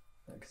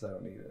 Because I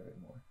don't need it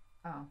anymore.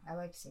 Oh, I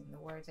like seeing the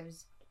words. I'm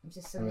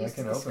just so I mean, I used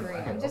to can the open- I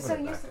screen. can I'm just so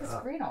open it used to back the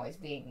up. screen always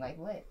being like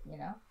lit, you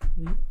know?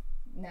 Mhm.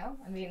 No,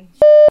 I mean.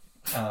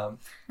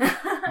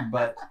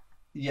 But,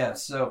 yeah,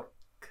 so...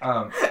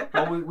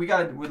 well, we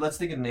got. Let's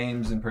think of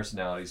names and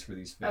personalities for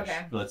these fish.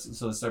 Okay. Let's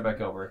start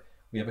back over.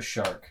 We have a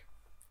shark.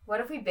 What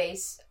if we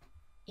base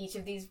each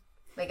of these,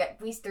 like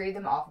at least 3 of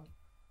them, off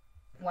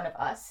one of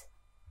us,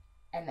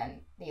 and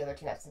then the other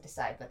 2 have to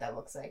decide what that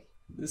looks like?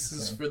 This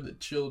is Okay. for the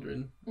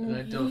children, and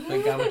I don't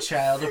think I'm a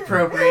child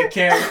appropriate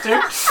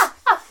character.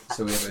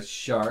 So we have a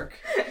shark.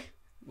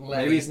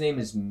 Letty. Maybe his name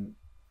is. No.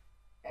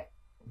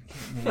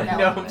 No,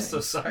 I'm so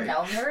sorry.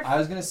 Melnerd? I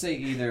was gonna say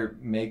either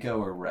Mako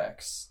or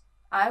Rex.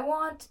 I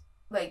want,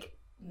 like,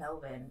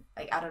 Melvin.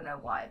 Like, I don't know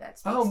why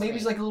that's. Oh, maybe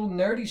he's like a little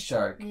nerdy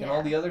shark, and Yeah.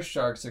 all the other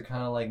sharks are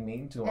kind of like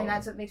mean to him. And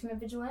that's what makes him a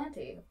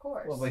vigilante, of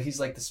course. Well, but he's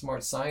like the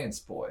smart science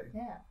boy.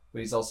 Yeah. But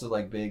he's also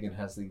like big and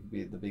has the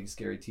big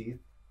scary teeth.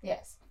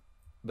 Yes.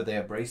 But they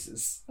have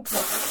braces.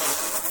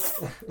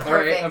 All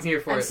right, I'm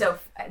here for And it. so,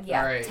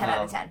 yeah, All right, 10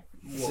 out of 10.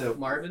 So-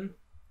 Marvin,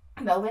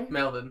 Melvin?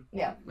 Melvin,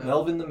 Yeah.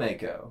 Melvin the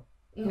Mako.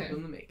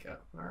 Melvin the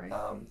makeup. All right.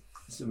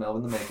 So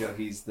Melvin the Mako,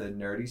 he's the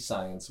nerdy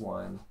science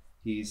one.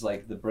 He's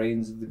like the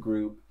brains of the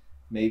group.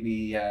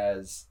 Maybe he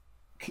has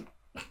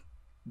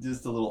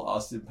just a little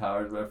Austin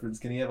Powers reference.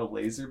 Can he have a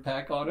laser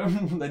pack on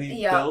him that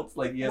he Yeah. built?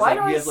 Like he has, Why like,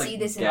 do he I has, like, see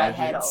this gadgets.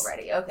 in my head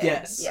already? Okay.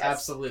 Yes,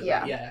 absolutely.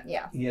 Yeah. Yeah.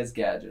 Yeah. He has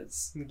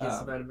gadgets. He gets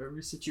out of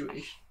every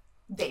situation.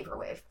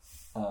 Vaporwave.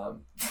 Oh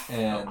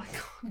And my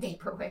god.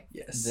 Vaporwave.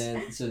 Yes.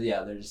 then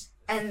there's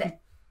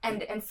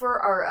And for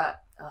our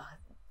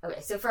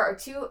okay, so for our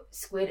 2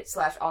 squid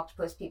 /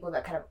 octopus people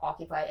that kind of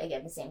occupy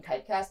again the same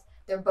typecast,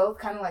 they're both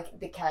kind of like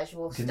the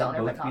casual can they stoner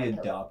both but not be a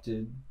killer.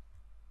 adopted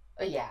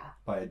Yeah,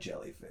 by a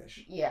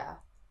jellyfish? yeah,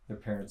 Their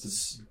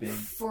parents are big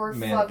for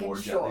man of fucking war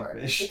sure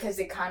jellyfish. because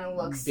it kind of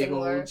looks Big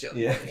similar. old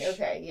jellyfish.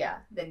 Okay, yeah,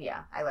 then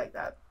yeah, I like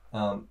that.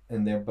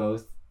 And they're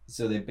both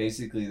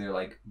they're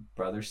like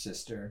brother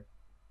sister.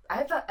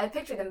 I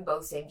picture them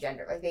both same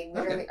gender, like they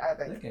literally are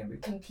That like can be.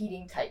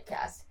 competing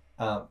typecast.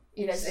 Um,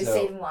 You know, they So-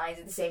 say lines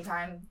at the same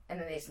time, and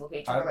then they just look at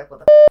each other like, "What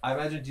the?" I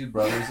imagine 2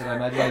 brothers, and I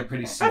imagine they're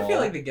pretty small. I feel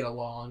like they get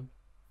along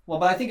Well,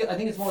 but I think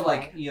it's more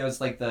like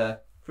it's like the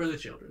for the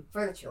children.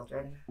 For the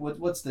children,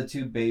 what's the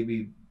 2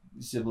 baby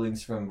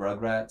siblings from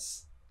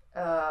Rugrats?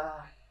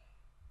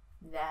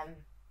 them.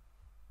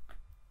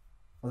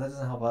 Well, that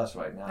doesn't help us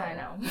right now. I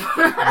know.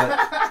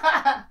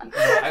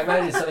 I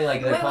imagine something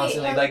like they're Lily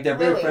constantly and like they're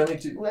very Lily. friendly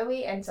to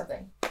Lily and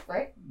something,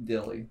 right?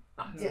 Dilly,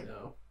 I don't Did-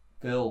 know.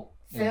 Phil,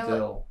 and Phil-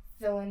 Dill,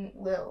 Phil and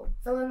Lil.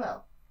 Phil and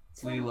Lil.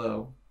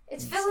 Lilo.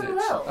 It's and Phil and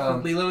Stitch. Lil.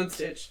 Lilo and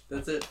Stitch.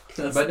 That's it.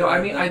 That's But no,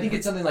 I mean I think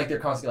it's something like they're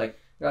constantly like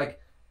they're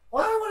like,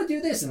 well, I want to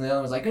do this, and the other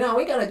one's like, no,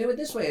 we gotta do it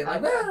this way, and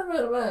like, blah,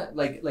 blah, blah.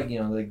 like like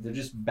they're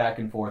just back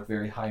and forth,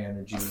 very high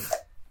energy.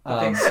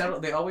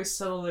 But they always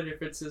settle their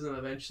differences and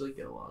eventually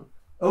get along.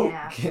 Oh,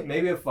 Yeah.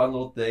 maybe a fun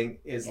little thing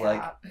is Yeah.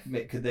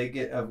 like, could they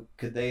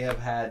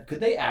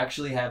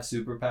actually have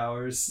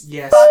superpowers?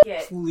 Yes, Fuck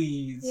it.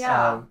 please.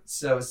 Yeah.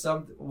 So I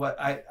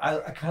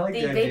kind of like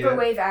The the idea.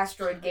 vaporwave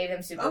asteroid gave them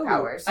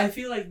superpowers. I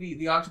feel like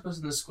the octopus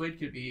and the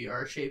squid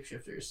are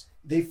shapeshifters.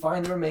 They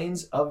find the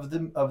remains of the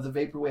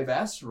vaporwave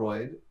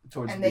asteroid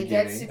towards And the they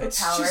get beginning.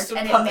 Powers,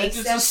 and it makes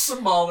it's them- a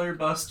smaller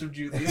bust of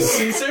Julius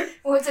Caesar.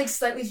 Well, it's like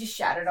slightly just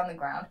shattered on the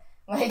ground.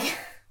 Like,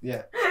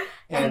 Yeah.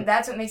 and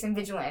that's what makes them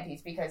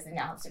vigilantes because they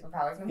now have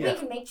superpowers and Yeah. they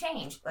can make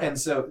change. Like, And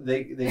so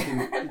they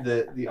can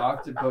the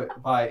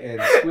octopi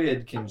and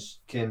squid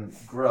can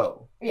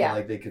grow. Yeah. And,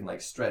 like they can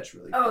like stretch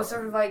really. oh, far.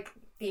 sort of like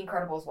the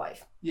Incredibles'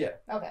 wife. Yeah.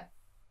 Okay.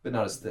 But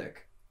not as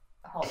thick.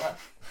 Hold up.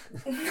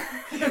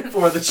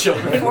 For the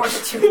children. For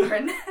the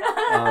children.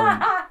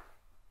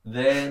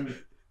 Then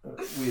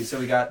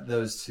we got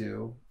those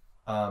 2.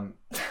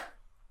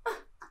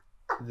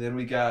 Then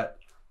we got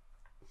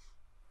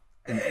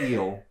an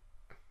eel.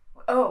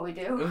 Oh, we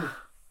do. Ooh,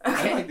 I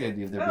Okay. like the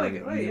idea of there I like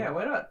being it. an Wait, eel. yeah,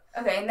 why not?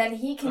 Okay, and then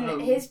he can. Um,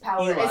 His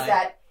power Eli. is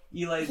that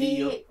Eli the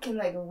eel. he can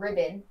like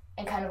ribbon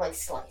and kind of like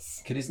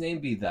slice. Could his name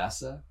be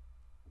Vasa?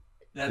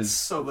 That's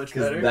so much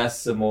Because better. that's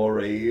some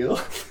more eel.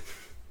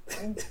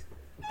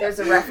 There's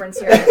a reference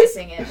here. I'm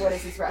missing it. What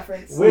is this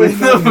reference? When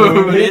the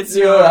moon hits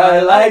your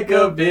eye like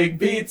a big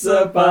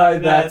pizza pie,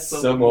 that's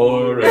some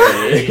more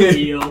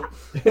eel.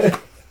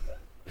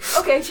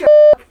 Okay, sure.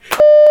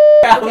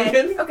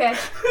 Italian? Okay.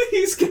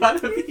 He's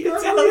gotta be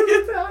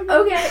Italian.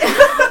 Okay.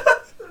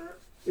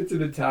 It's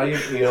an Italian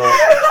eel.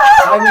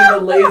 I mean,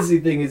 the lazy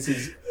thing is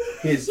his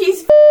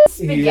He's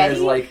spaghetti. he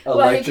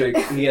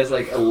has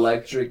like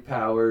electric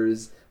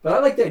powers. But I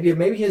like the idea.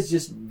 Maybe he has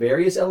just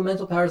various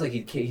elemental powers. Like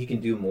he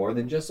can do more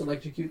than just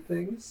electrocute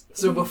things.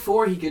 So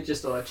before he could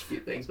just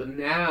electrocute things, but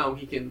now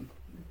he can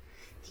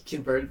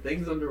burn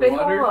things underwater.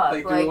 hold up,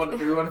 Like,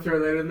 do we want to throw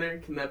that in there?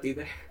 Can that be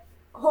there?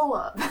 Hold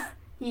up.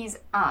 He's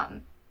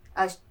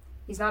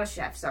he's not a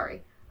chef.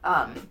 Sorry.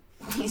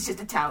 He's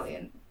just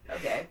Italian.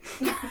 Okay.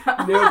 No,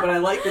 but I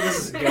like where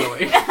this is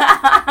going.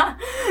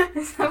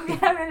 So we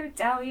have an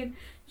Italian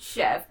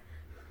chef.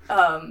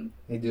 I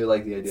do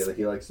like the idea that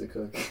he likes to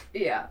cook.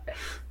 Yeah.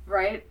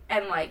 Right?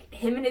 And like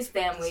him and his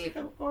family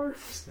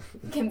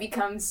can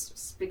become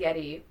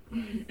spaghetti.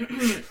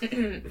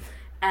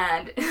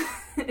 And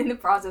in the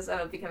process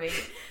of becoming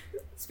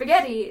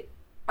spaghetti,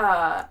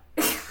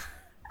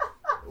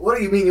 What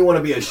do you mean you want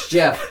to be a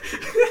chef?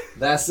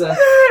 That's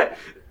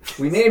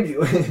we named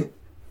you.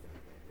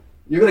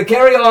 You're gonna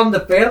carry on the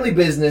family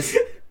business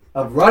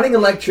of running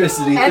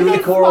electricity And through the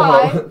they coral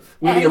fly. hole.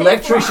 We're And the they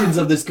electricians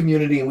fly. of this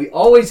community, and we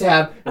always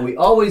have, and we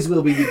always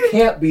will be. You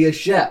can't be a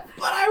chef.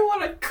 But I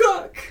want to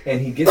cook. And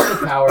he gets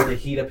the power to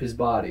heat up his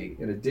body,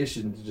 in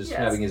addition to just Yes.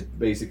 having his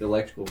basic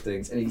electrical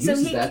things, and he So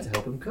uses he that can- to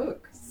help him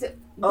cook.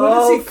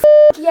 oh,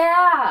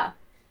 yeah.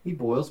 He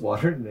boils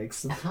water and makes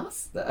some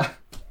pasta.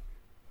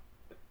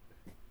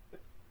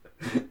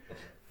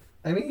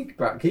 I mean, he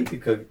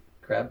could cook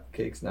crab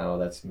cakes now.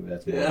 That's more.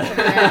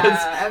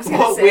 Yeah. I was gonna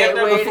Well, say, we have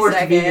to wait have a a forced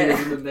second.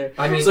 veganism in there.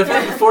 I mean, So if you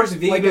have forced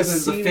veganism, like a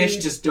the fish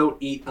seaweed- just don't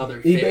eat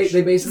other they fish.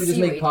 basically just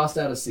make Seaweed.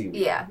 pasta out of seaweed.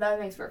 Yeah, that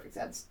makes perfect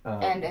sense.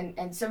 Um,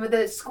 And some of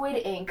the squid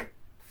ink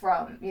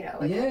from,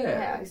 like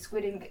Yeah.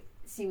 squid ink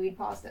seaweed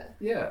pasta.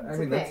 Yeah, I It's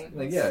mean a that's thing.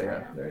 like It's,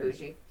 there it is.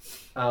 bougie.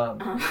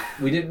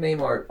 We didn't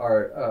name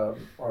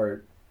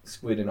our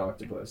squid and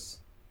octopus.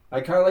 I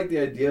kind of like the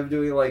idea of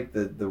doing like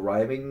the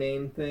rhyming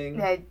name thing.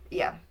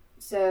 Yeah.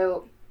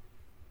 So,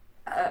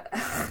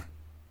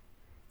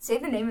 say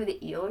the name of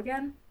the eel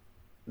again.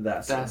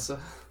 That's Thassa.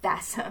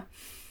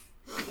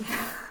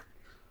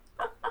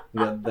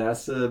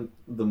 that's the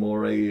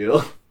moray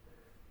eel.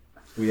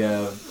 We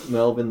have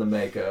Melvin the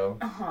mako.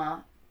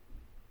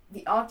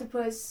 The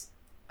octopus.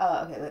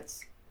 Okay,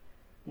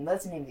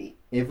 let's name the.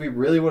 If we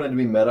really wanted to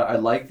be meta, I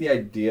like the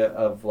idea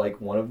of like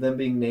one of them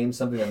being named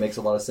something that makes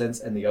a lot of sense,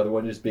 and the other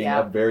one just being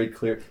a very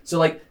clear. So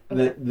like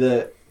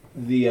the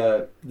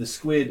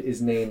squid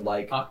is named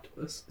like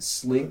octopus.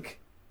 Slink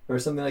or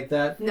something like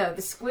that. No,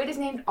 the squid is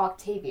named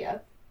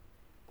Octavia.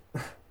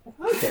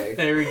 Okay.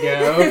 There we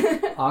go.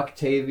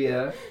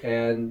 Octavia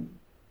and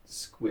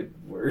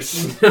Squidward.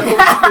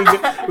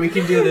 we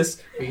can do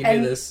this. We can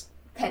And- do this.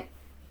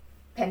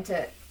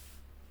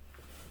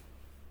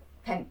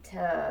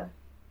 Penta.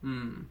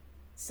 Hmm.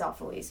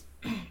 Sophocles.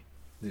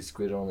 Do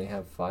squid only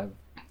have 5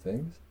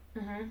 things?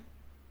 Mm-hmm.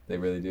 They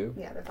really do?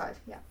 Yeah, they're 5.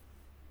 Yeah.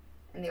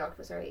 And the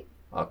octopus are 8.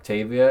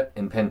 Octavia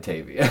and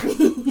Pentavia.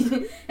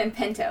 And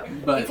Pento.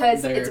 But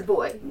because they're- it's a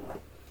boy.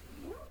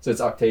 So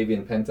it's Octavia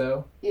and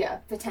Pento? Yeah,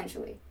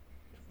 potentially.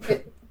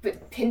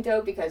 But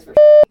Pinto because we're.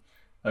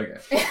 Okay.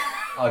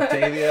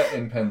 Octavia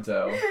and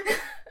Pento.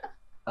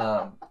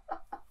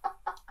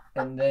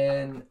 And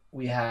then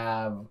we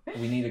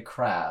need a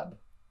crab.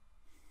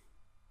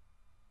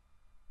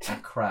 A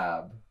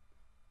crab.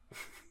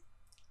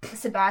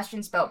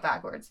 Sebastian spelled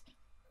backwards.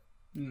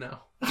 No.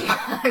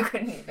 I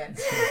couldn't even.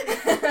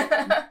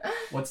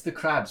 What's the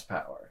crab's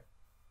power?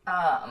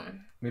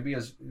 Maybe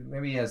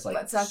he has like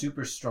Let's not-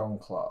 super strong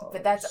claws.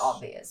 But that's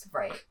obvious,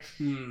 right?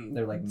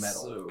 They're like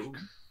metal. So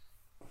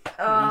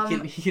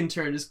Um, he can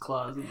turn his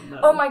claws into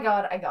metal. oh my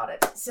god, I got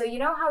it. So you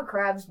know how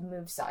crabs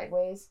move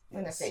sideways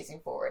when Yes. they're facing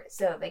forward?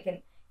 So they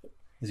can.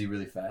 Is he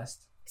really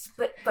fast?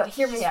 But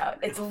hear me out.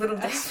 It's a little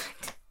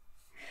different.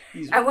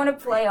 He's I want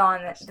to play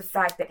on the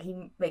fact that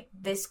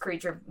this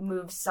creature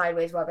moves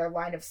sideways while their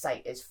line of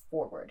sight is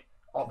forward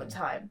all the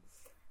time.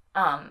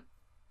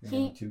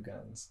 He has 2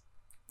 guns.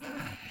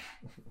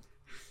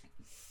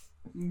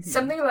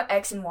 Something about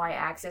X and Y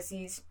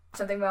axes.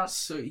 Something about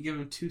So you give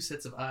him 2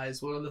 sets of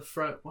eyes, one on the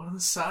front, one on the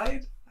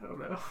side? I don't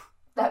know.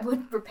 that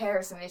would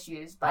repair some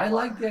issues. I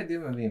like the idea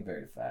of him being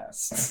very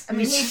fast. I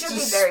mean, he He's should be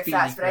just very speedy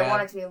fast, but I crab.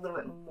 want it to be a little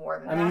bit more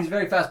than I that. mean, he's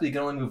very fast, but he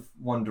can only move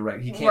one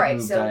direction. He can't Right,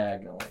 move so-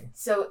 diagonally.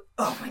 So,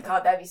 oh my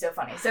god, that'd be so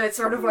funny. So it's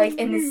sort of like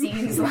in the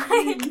scenes,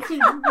 like,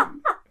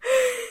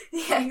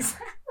 yeah,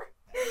 exactly.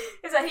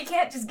 Is that he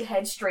can't just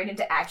head straight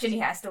into action. He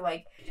has to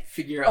like,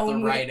 Figure out the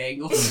Only- right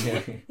angles.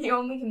 he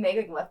only can make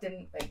like left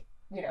and like,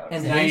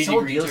 And 90 then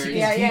told degree Gills turn. he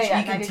Yeah, can yeah, teach, yeah,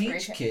 he can 90 degree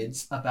teach turn.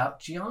 kids about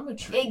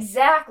geometry.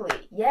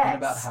 exactly, yes, And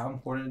about how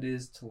important it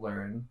is to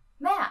learn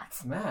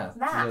math. math so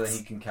that Maths.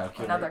 he can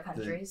calculate In other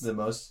countries. the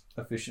most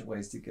efficient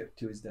ways to get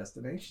to his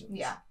destination.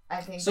 Yeah, I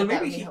think So that maybe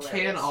would be he hilarious.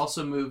 can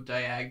also move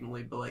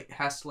diagonally, but like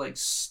has to like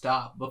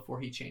stop before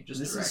he changes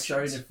This directions. is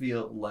starting to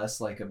feel less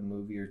like a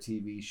movie or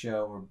TV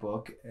show or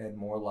book, and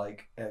more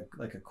like a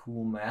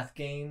cool math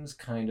games,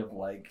 kind of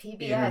like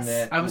PBS.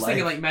 internet. I was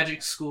thinking like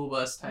Magic School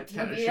Bus type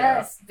kind of show.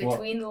 Yes,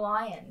 Between the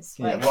Lions.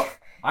 Yeah, Like, well,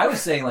 I was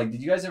saying, like,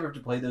 did you guys ever have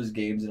to play those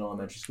games in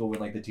elementary school when,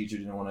 like, the teacher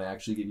didn't want to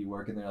actually give you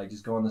work, and they're like,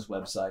 just go on this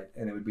website,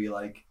 and it would be,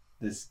 like,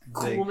 this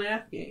Cool thing.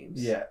 math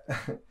games. Yeah.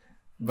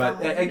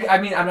 But,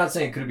 I mean, I'm not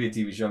saying it could be a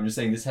TV show. I'm just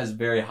saying this has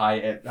very high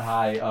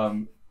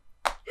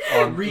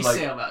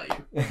Resale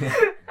value.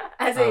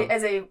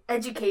 as a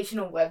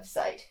educational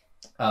website.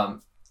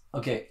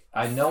 Okay,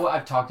 I know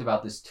I've talked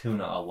about this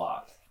tuna a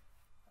lot.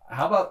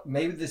 How about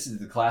maybe this is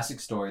the classic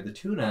story? The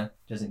tuna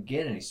doesn't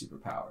get any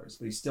superpowers,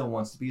 but he still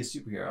wants to be a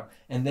superhero.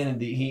 And then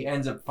he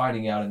ends up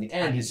finding out in the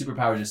end his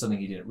superpowers are something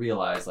he didn't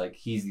realize. Like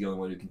he's the only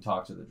one who can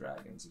talk to the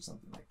dragons or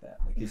something like that.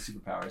 Like his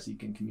superpowers, he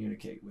can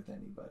communicate with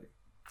anybody.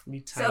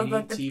 Tiny So,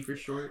 like, T for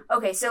short.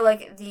 Okay, so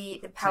like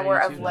the power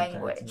Tiny of tuna,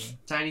 language.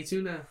 Tiny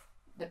tuna.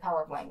 The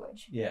power of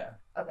language. Yeah.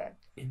 Okay.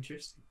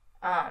 Interesting.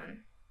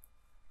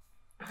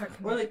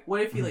 Or like,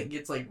 what if he like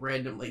gets like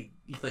random like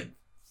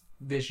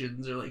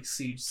visions or like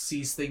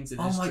sees things in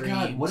his dreams?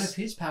 God! What if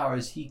his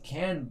powers he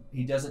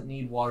doesn't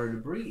need water to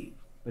breathe,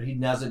 but he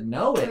doesn't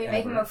know it. Can we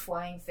make him ever. a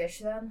flying fish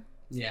then?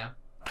 Yeah.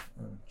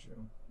 Oh,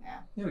 true. Yeah.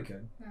 Yeah, we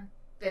could.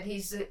 That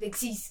he's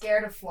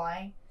scared of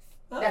flying.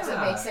 That's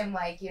what makes him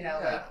like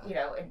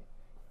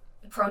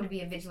prone to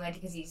be a vigilante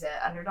because he's an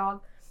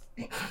underdog.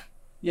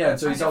 Yeah, and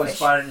so he's Kind of always fish.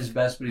 fighting his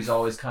best, but he's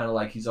always kind of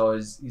like he's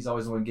always the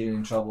one getting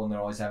in trouble, and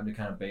they're always having to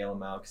kind of bail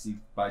him out because he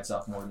bites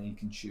off more than he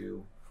can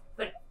chew.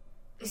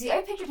 See,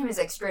 I pictured him as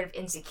like straight up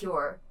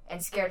insecure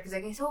and scared because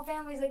like his whole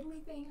family's like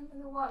leaping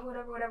in the water,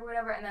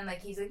 whatever, and then like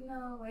he's like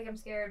no, like I'm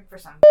scared for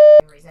some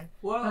reason,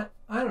 Well,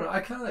 I don't know. I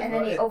kind of like. and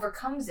then he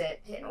overcomes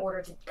it in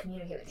order to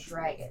communicate with the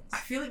dragons. I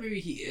feel like maybe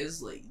he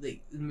is like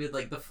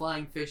the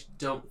flying fish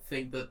don't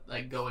think that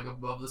like going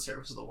above the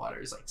surface of the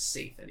water is like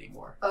safe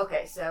anymore.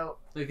 Okay, so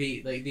Like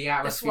the the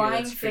atmosphere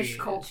flying that's fish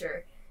created.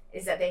 culture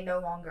is that they no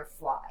longer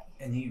fly.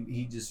 and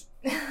he just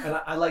and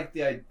I like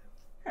the idea.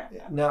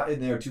 Now,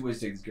 and there are two ways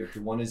to take this character.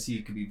 One is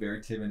he could be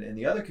very timid, and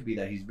the other could be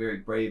that he's very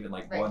brave and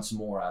like Right. wants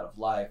more out of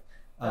life.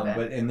 Okay.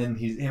 But and then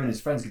him and his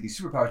friends get these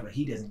superpowers, but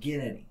he doesn't get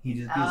any. He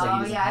just feels like he Oh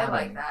doesn't yeah, I have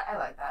like any. that. I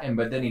like that. And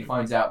but then he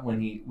finds out when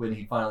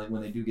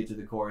they do get to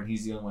the core, and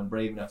he's the only one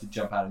brave enough to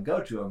jump out and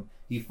go to him.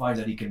 He finds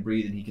out he can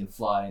breathe and he can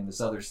fly and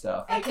this other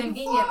stuff. And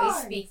conveniently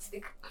speak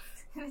to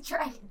the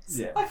dragons.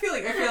 Yeah. I feel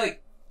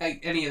like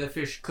any of the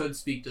fish could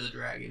speak to the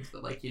dragons,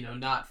 but like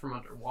not from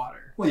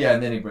underwater. Well, yeah,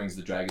 and then he brings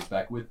the dragons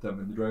back with them,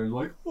 and the dragons are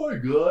like, "Hi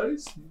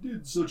guys, you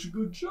did such a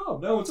good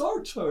job. Now it's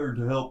our turn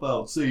to help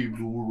out save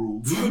the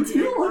world." Did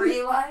you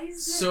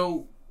realize?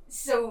 So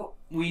So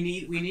we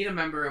need a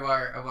member of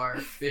our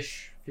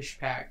fish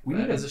pack We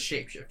that need is a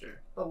shapeshifter.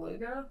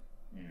 beluga?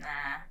 Nah.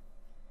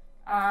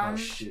 Oh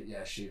shit!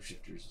 Yeah,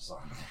 shapeshifters or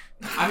something.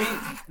 I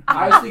mean,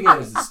 I was thinking it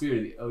was the spirit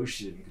of the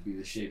ocean could be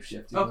the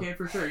shapeshifting. okay,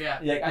 for sure, yeah.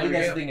 Yeah, I There think we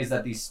that's go. the thing is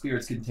that these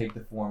spirits can take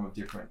the form of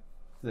different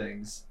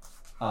things,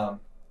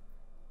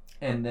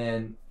 and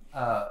then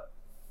So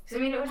I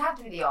mean, it would have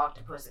to be the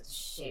octopus that's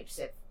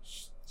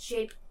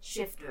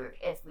shapeshifter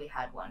if we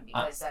had one,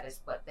 because that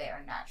is what they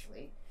are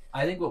naturally.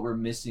 I think what we're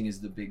missing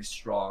is the big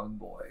strong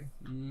boy.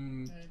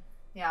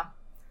 Yeah.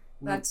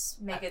 Let's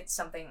make it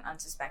something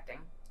unsuspecting.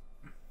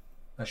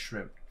 A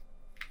shrimp.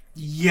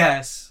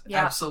 Yes,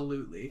 Yeah.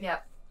 absolutely. Yeah.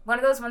 One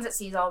of those ones that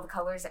sees all the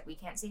colors that we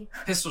can't see.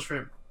 Pistol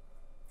shrimp.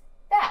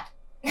 That.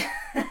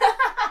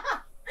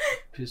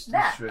 Pistol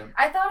That. shrimp.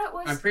 I thought it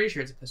was. I'm pretty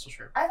sure it's a pistol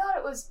shrimp. I thought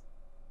it was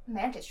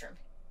mantis shrimp.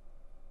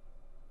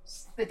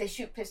 But they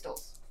shoot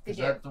pistols. They Is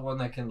do. that the one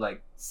that can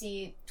like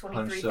See punch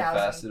 23,000. so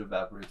fast it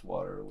evaporates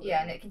water? Or whatever?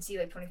 Yeah, and it can see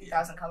like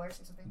 23,000 colors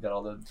or something. They got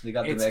all the. They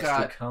got It's them extra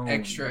got cones.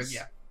 extra,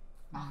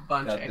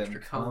 bunch Got of them extra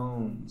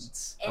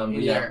cones. And but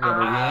the yeah, we have a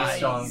really eyes.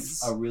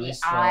 strong. A really the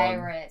strong.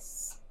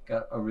 iris.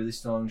 Got a really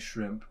strong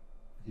shrimp.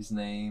 His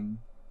name.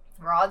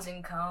 Rods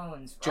and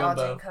cones. Rods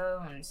Jumbo. and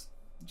cones.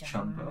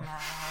 Jumbo. Jumbo.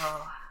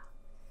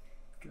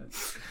 Good.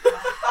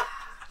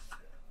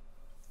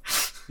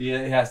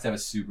 Yeah, he has to have a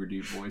super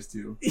deep voice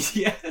too.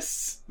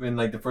 Yes. I mean,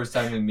 like the first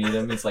time we meet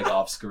him, it's like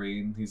off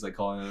screen. He's like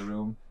calling in the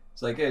room.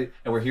 It's like, hey,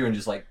 and we're hearing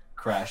just like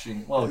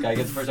crashing. Well, okay, I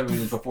guess the first time we meet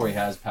him is before he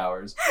has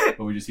powers,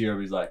 but we just hear him.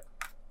 He's like,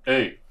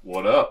 "Hey,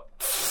 what up?"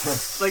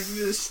 Like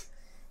this.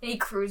 And he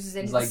cruises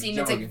into It's the like scene.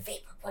 It's like joking.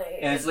 vaporwave.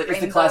 And it's like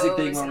it's the classic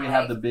thing rainbows when and, we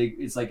have like, the big.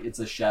 It's like it's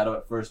a shadow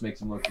at first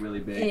makes him look really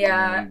big. Yeah.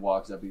 And then when he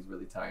walks up, he's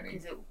really tiny.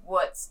 Is it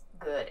what's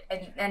good?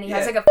 And he Yeah.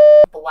 has like a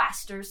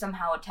blaster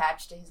somehow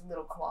attached to his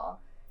little claw.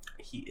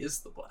 He is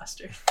the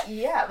blaster.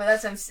 Yeah, but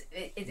that's what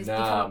I'm it is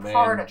Nah, become a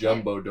part man, of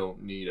Jumbo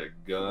don't need a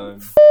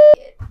gun.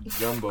 it.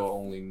 Jumbo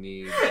only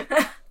needs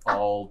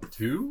all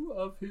two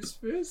of his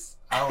fists.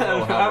 I don't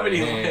know How how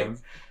many many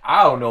hands.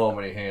 I don't know how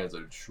many hands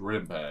a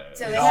shrimp has.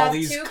 So they All have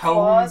these two cones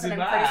claws, and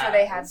and I'm pretty sure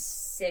they have eyes.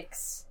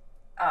 6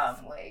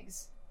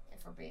 legs,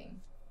 if we're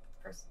being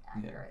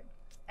accurate.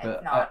 and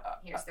But not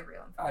here's the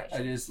real I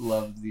information. just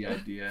love the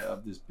idea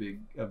of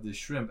this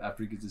shrimp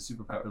after he gets his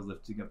superpower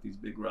lifting up these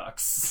big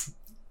rocks.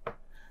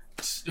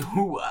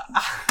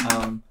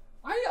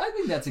 I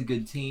think that's a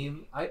good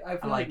team. I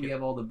feel like we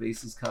have all the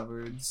bases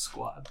covered.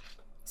 Squad.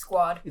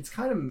 It's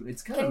kind of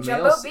Can male.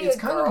 Jumbo be It's a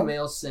kind girl? of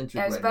male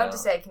centric. I was right about now. to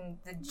say, can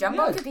the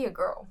Jumbo Yeah. could be a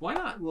girl? Why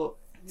not? Well,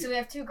 So we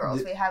have two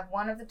girls. We have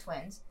one of the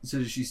twins. so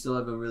does she still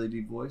have a really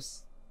deep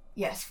voice?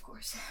 Yes, of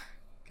course.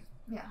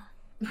 Yeah.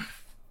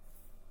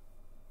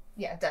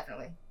 Yeah,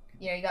 definitely.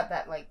 You know, you got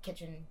that like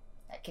kitchen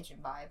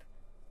vibe.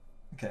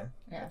 Okay,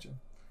 Yeah. gotcha.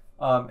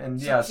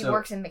 And yeah, she so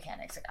works in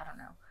mechanics. Like, I don't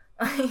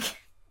know. Like,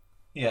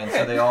 yeah, and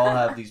so they all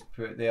have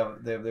they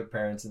have their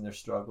parents and their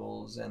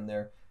struggles, and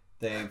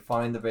they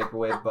find the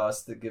vaporwave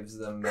bus that gives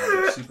them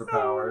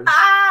superpowers.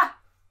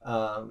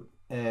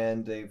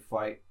 And they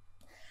fight.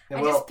 And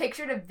I just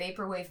pictured a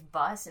vaporwave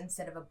bus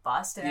instead of a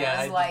bust, and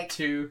I was like,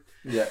 two.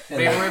 yeah, and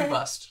Vaporwave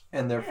bust.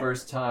 And their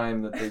first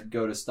time that they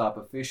go to stop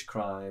a fish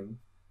crime,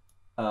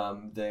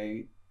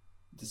 they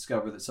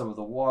discover that some of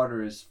the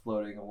water is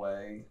floating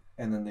away,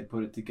 and then they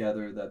put it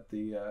together that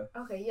the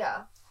okay,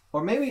 yeah.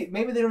 or maybe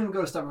they don't even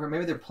go to stop it.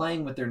 Maybe they're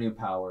playing with their new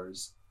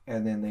powers,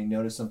 and then they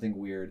notice something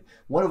weird.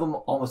 One of them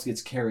almost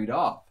gets carried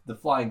off. The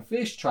flying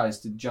fish tries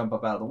to jump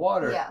up out of the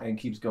water and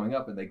keeps going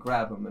up, and they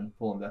grab him and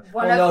pull him down.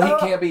 He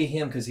can't be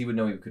him because he would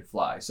know he could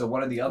fly. So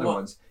one of the other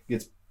ones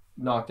gets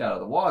knocked out of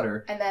the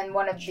water. And then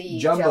one of the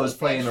Jumbo's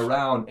playing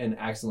around and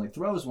accidentally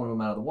throws one of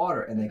them out of the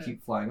water, and they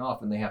keep flying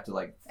off, and they have to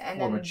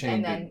form a chain.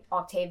 And then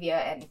Octavia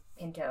and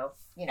Pinto,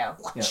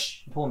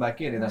 pull them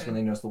back in, and that's when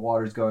they notice the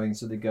water's going.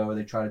 So they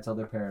try to tell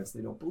their parents.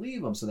 They don't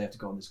believe them, so they have to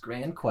go on this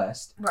grand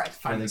quest. Right.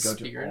 Find the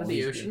spirit of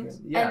the ocean.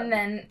 Yeah. And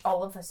then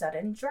all of a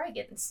sudden,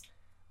 dragons.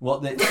 Well,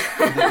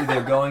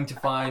 they're going to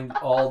find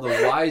all the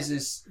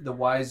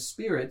wise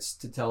spirits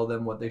to tell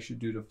them what they should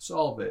do to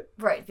solve it.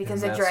 Right,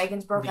 because the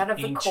dragons broke out of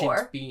the core.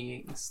 Ancient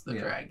beings, the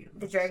dragons.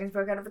 The dragons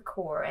broke out of the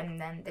core, and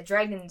then the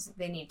dragons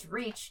they need to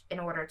reach in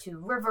order to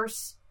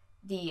reverse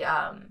the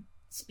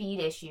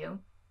speed issue,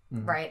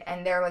 right?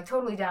 And they're like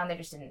totally down. They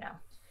just didn't know.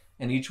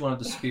 And each one of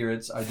the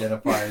spirits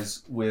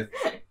identifies with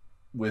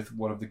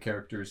one of the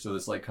characters, so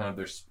it's like kind of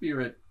their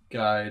spirit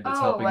guide that's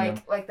helping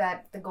them. Like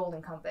that, the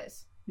golden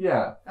compass.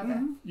 Yeah. Okay.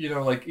 You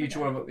know, like each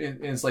one of them,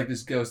 and it's like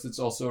this ghost that's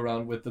also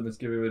around with them that's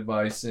giving them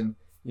advice, and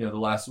the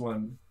last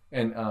one,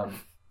 and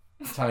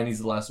Tiny's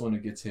the last one who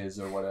gets his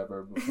or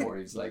whatever before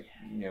he's like,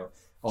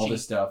 all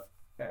this stuff.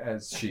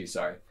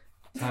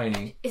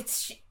 Tiny.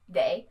 It's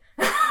they.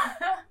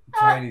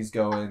 Tiny's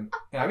going.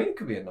 I mean, it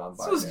could be a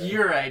non-binary. This was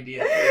your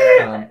idea.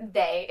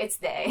 They. It's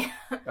they.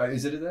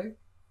 Is it a they?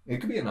 It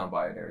could be a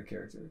non-binary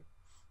character.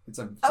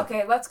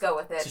 Okay, let's go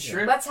with it.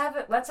 Sure. Let's have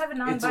it. Let's have a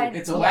non-binary.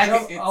 It's a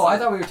wagon. I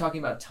thought we were talking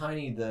about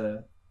Tiny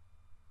the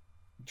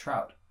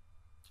trout.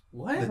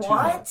 What?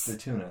 The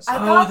tuna.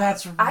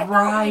 That's right. I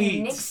thought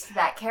we nixed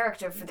that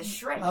character for the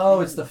shrimp.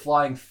 Oh, it's the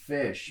flying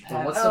fish.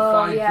 But what's the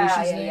flying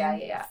fish's name?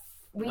 Yeah.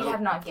 We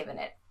have not given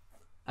it.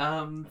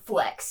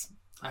 Flex.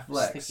 I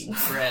was thinking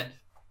Fred.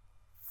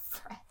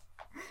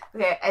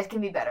 Okay, it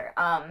can be better.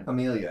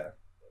 Amelia.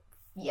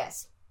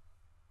 Yes.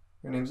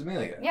 Her name's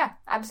Amelia. Yeah,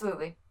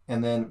 absolutely.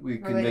 And then we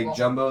could make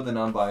Jumbo the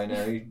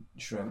non-binary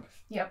shrimp.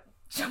 Yep.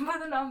 Jumbo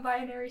the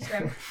non-binary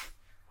shrimp.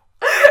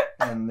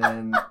 And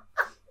then...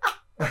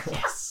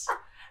 Yes.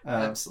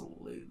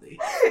 Absolutely.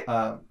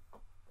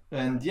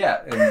 And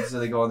so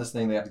they go on this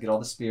thing. They have to get all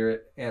the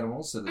spirit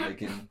animals so that they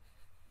can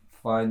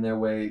find their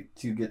way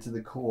to get to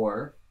the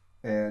core.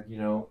 And,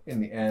 in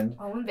the end...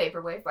 All in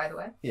Vaporwave, by the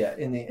way. Yeah,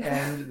 in the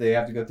end, they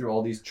have to go through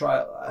all these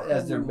trials.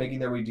 As they're making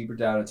their way deeper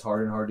down, it's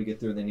harder and harder to get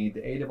through. They need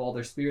the aid of all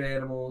their spirit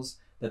animals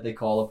that they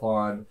call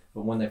upon.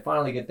 But when they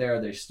finally get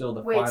there, they're still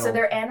the final... Wait, so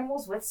they're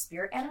animals with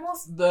spirit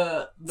animals?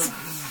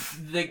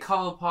 They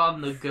call upon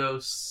the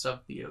ghosts of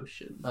the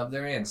ocean. Of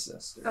their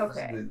ancestors.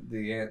 Okay.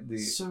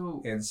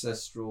 The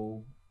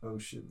ancestral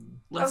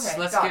ocean. Let's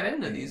get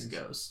into these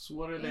ghosts.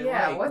 What are they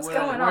like? What's going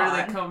on? Where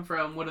do they come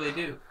from? What do they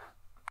do?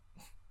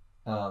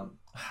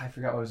 I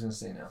forgot what I was going to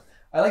say now.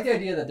 I like the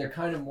idea that they're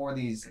kind of more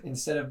these,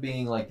 instead of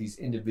being like these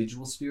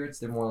individual spirits,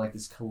 they're more like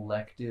this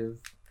collective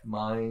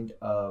mind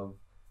of...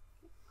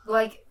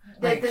 Like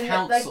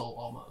council,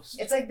 almost.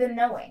 It's like the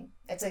knowing.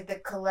 It's like the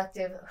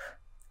collective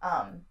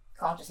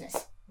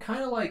consciousness.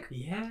 Kind of like...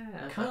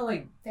 Yeah. Kind of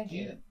like... Thank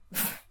you.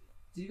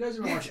 Do you guys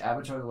ever watch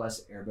Avatar: The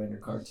Last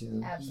Airbender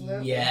cartoon?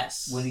 Absolutely.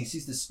 Yes. When he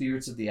sees the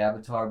spirits of the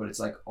Avatar, but it's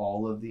like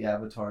all of the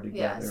Avatar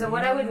together. Yeah, so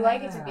what I would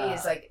like it to be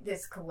is like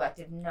this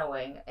collective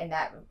knowing, and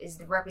that is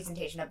the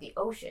representation of the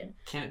ocean.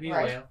 Can it be a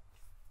whale?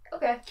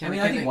 Okay.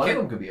 I think one of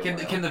them could be a whale.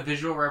 Can the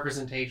visual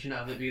representation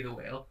of it be the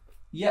whale?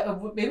 Yeah,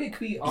 maybe it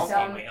could be...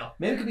 whale.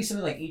 Maybe it could be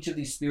something like each of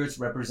these spirits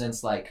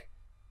represents like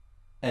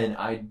an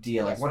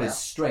idea. Like one is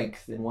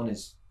strength, and one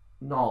is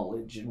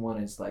knowledge, and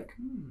one is like...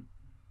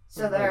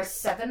 So there are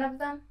 7 of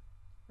them?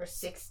 Or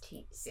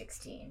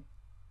 16?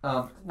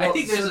 I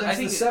think so there's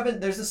the seven.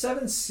 There's the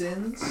 7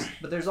 sins,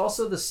 but there's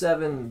also the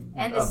 7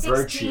 And the 16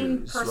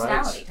 virtues,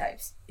 personality right?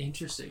 types.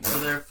 Interesting. So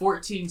there are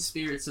 14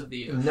 spirits of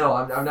the ocean. No,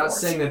 I'm not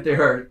saying that they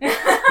are.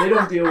 They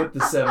don't deal with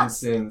the 7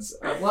 sins.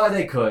 Well,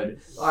 they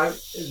could.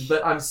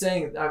 But I'm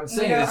saying it's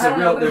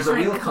there's a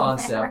real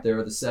concept. There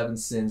are the 7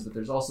 sins, but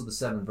there's also the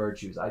 7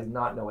 virtues. I do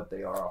not know what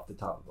they are off the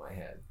top of my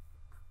head.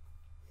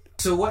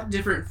 So what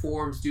different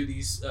forms do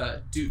these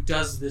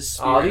does this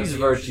spirit These of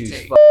the ocean virtues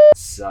take?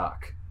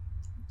 suck.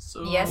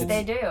 So Yes,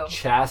 they do.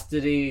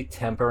 Chastity,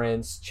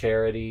 temperance,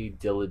 charity,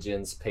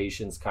 diligence,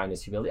 patience,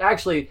 kindness, humility.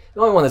 Actually, the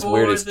only one that's For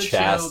weird is the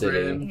chastity.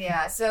 children.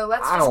 Yeah, so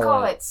let's I just don't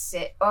call want it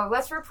sit, or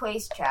let's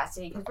replace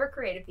chastity because we're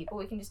creative people.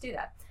 We can just do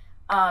that.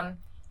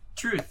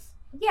 Truth.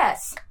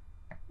 Yes.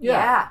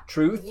 Yeah.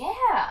 Truth.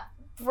 Yeah.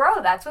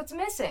 Bro, that's what's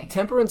missing.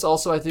 Temperance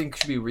also, I think,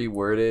 should be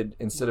reworded.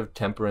 Instead of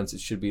temperance, it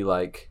should be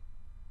like,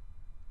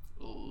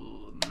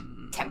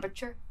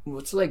 Temperature.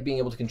 what's it like being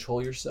able to control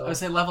I would yourself?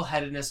 say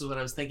level-headedness is what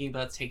I was thinking,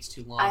 but it takes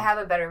too long. I have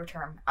a better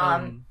term.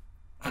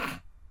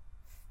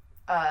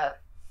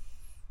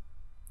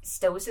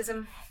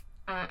 Stoicism.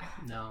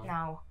 No.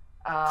 No.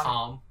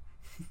 Calm.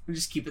 We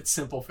just keep it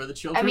simple for the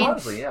children. I mean-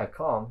 Honestly, yeah,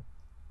 calm.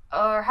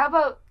 Or how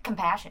about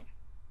compassion?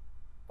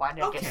 Why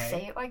did I just Okay.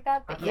 say it like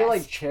that? I But feel yes.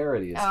 like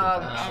charity is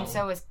compassion. And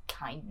so is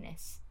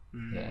kindness.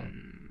 Yeah.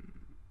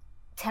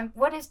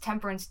 What is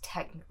temperance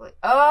technically?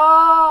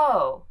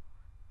 Oh,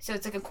 so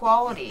it's like a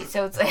quality.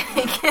 So it's like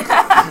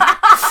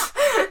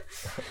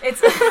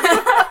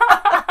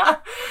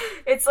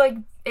it's like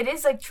it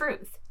is like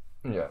truth.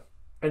 Yeah.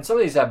 And some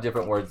of these have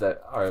different words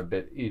that are a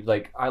bit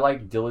like I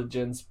like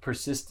diligence,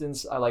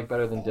 persistence I like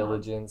better than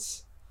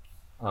diligence.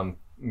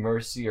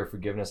 Mercy or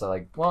forgiveness I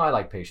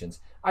like patience.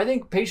 I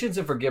think patience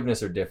and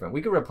forgiveness are different.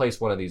 We could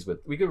replace one of these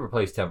we could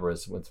replace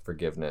temperance with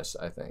forgiveness,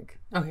 I think.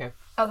 Okay.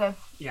 Okay.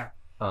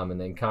 And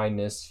then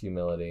kindness,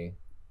 humility.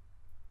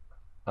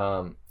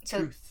 So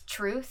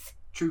Truth.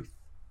 truth.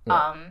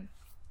 Yeah.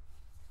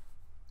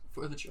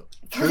 For the children.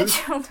 For the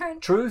children.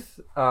 Truth.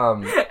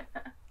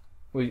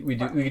 We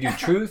could do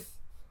truth,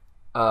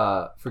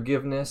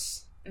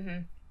 forgiveness.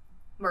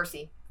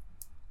 Mercy.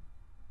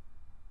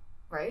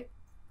 Right?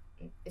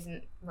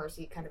 Isn't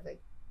mercy kind of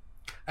like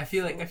I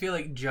feel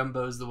like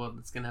Jumbo's the one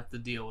that's gonna have to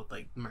deal with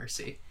like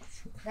mercy.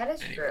 that is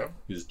true.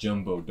 Because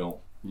Jumbo don't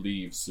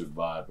leave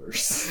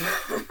survivors.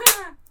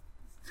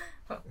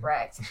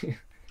 Right.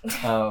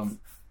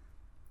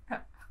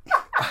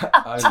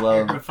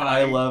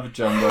 I love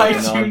Jumbo I the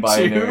do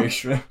non-binary too.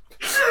 shrimp.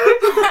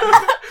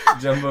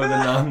 Jumbo the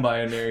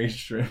non-binary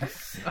shrimp.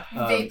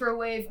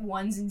 Vaporwave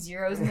ones and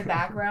zeros in the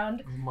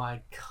background. Oh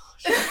my gosh.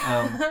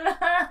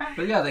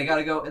 But yeah, they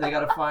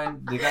gotta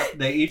find.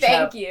 They each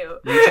Thank have. you.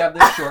 They each have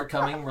their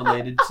shortcoming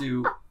related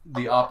to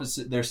the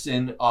opposite, their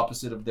sin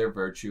opposite of their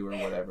virtue or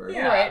whatever.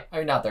 Yeah. Right. I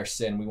mean, not their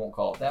sin. We won't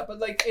call it that, but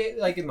like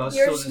in most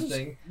Your children's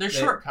thing, They're they-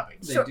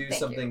 shortcomings. they Sure, do thank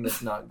something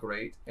that's not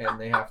great, and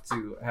they have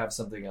to have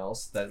something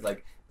else that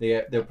like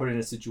they're put in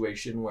a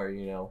situation where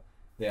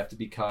they have to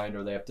be kind,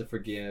 or they have to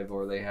forgive,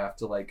 or they have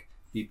to like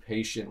be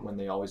patient when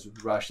they always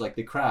rush. Like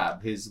the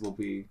crab, his will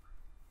be.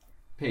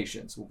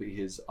 Patience will be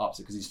his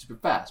opposite because he's super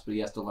fast, but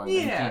he has to learn that he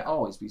can't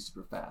always be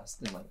super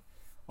fast and like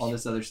all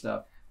this other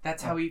stuff.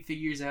 That's how he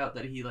figures out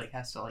that he like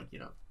has to like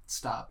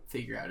stop,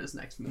 figure out his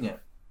next move. Yeah.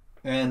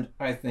 And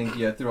I think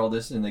through all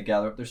this, and they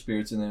gather up their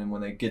spirits, and then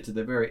when they get to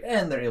the very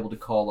end, they're able to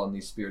call on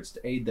these spirits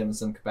to aid them in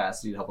some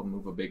capacity to help them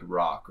move a big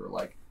rock or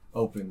like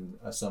open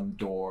some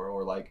door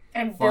or like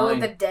And build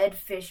find- the dead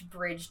fish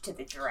bridge to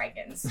the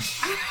dragons.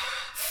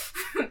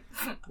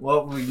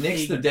 Well, we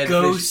nixed the dead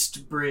ghost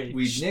fish. bridge.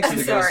 We nixed I'm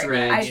the ghost sorry,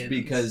 bridge I-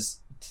 because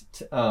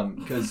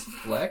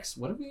Flex,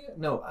 what do we?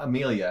 No,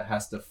 Amelia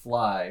has to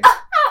fly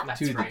That's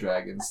to right. the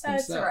dragons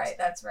That's themselves. right.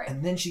 That's right.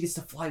 And then she gets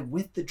to fly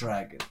with the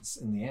dragons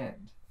in the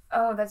end.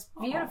 Oh, that's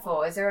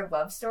beautiful. Is there a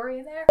love story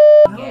in there?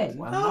 No, Good. I'm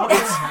not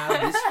going to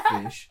have this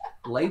fish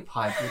lay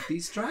pipe with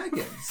these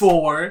dragons.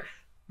 For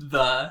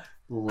the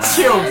Last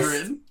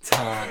children.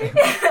 time.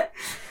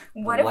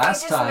 What if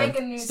Last we just time. make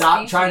a new Stop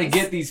species? trying to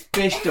get these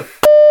fish to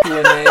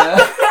Linnea.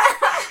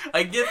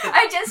 I get that.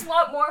 I just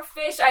want more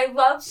fish. I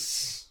love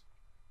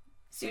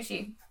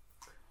sushi.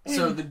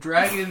 So the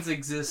dragons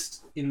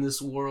exist in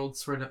this world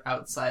sort of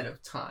outside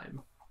of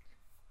time.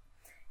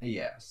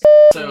 Yes.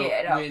 So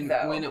Yeah,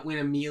 no. when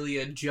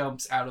Amelia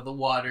jumps out of the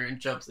water and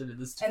jumps into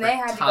this And different they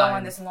had to time, go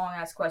on this long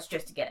ass quest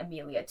just to get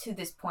Amelia to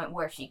this point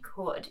where she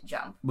could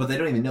jump. But they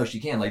don't even know she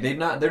can. Like they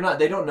don't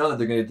know that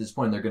they're going to get to this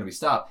point and they're going to be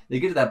stopped. They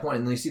get to that point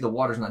and they see the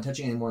water's not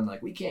touching anymore and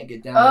like, we can't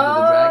get down into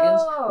the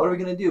dragons. What are we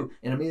going to do?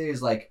 And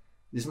Amelia's like,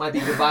 this might be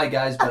goodbye,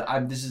 guys, but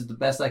this is the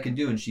best I can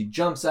do. And she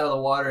jumps out of the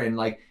water and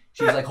like,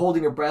 she's like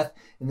holding her breath,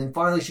 and then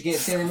finally she can't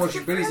stand anymore. She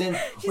breathes in,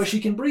 but she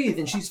can breathe,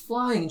 and she's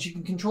flying, and she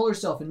can control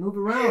herself and move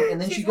around. And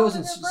then she She's goes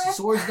and holding her breath.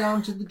 soars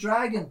down to the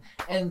dragon,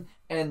 and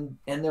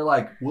they're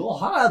like, "Well,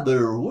 hi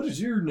there. What is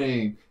your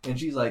name?" And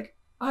she's like,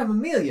 "I'm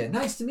Amelia.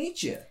 Nice to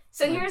meet you."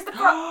 So here's the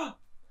problem.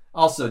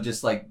 Also,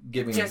 just like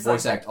giving Just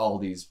voice like- act all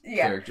these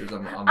Yeah. characters.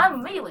 I'm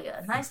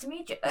Amelia. Nice to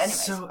meet you.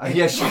 Anyways. So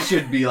Yeah, she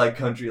should be like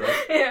country, like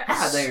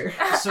yeah. there.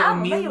 So I'm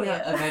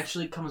Amelia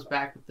eventually comes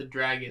back with the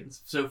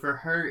dragons. So for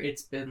her,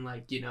 it's been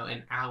like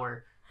an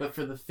hour, but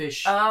for the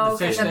fish, Oh, the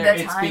fish okay, there,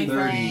 the it's time been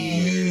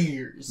frame.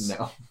 years.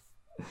 No.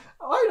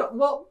 I don't.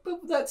 Well,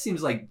 but that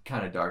seems like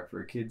kind of dark for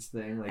a kid's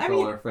thing. Like I all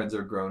mean- our friends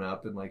are grown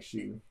up, and like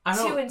she. I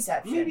To don't.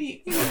 Inception.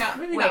 Maybe not.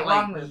 Maybe Wait, not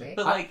like. wrong movie.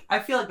 But like, I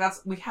feel like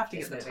we have to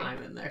This get the movie.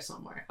 time in there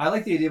somewhere. I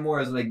like the idea more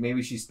as like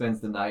maybe she spends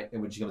the night,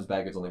 and when she comes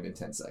back, it's only been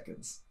 10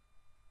 seconds.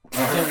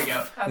 There we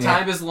go. Okay.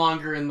 Time is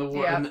longer in the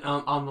Yeah.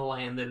 on the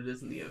land than it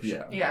is in the ocean.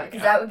 Yeah. Yeah,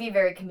 because that would be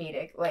very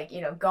comedic. Like,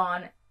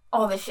 gone,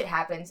 all this shit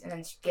happens, and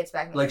then she gets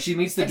back. And Like she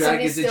meets the And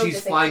somebody's dragons, and still she's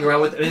just flying like-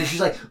 around with, and then she's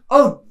like,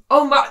 "Oh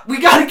my, we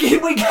gotta go,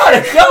 we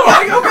gotta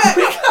go back,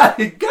 we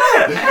gotta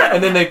go."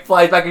 And then they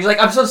fly back, and she's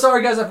like, "I'm so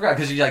sorry, guys, I forgot,"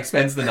 because she like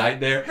spends the night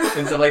there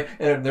and stuff like.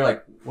 And they're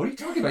like, "What are you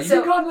talking about? So,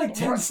 You've been gone like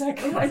 10 when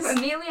seconds."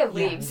 Amelia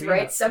leaves,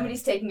 Amelia. right?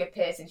 Somebody's taking a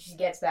piss, and she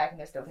gets back, and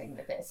they're still taking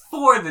the piss.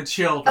 For the Oh,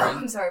 children.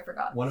 I'm sorry, I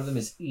forgot. One of them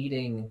is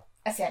eating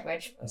A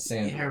sandwich. a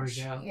sandwich. Here we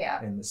go.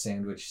 Yeah. And the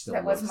sandwich still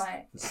That was looks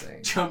my- the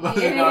same. Jumbo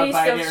Yeah, the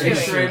non-binary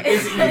he's still shrimp chewing.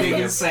 is eating A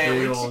his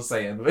sandwich. big old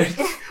sandwich.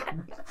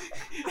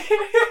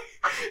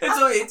 And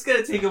so it's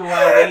gonna take him a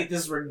while to eat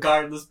this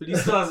regardless, but he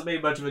still hasn't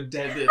made much of a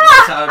dent in it by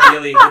the time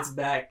Amelia gets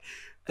back.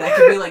 That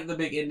could be like the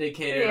big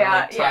indicator Yeah,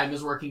 that time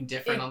is working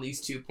different on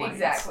these 2 points.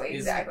 Exactly.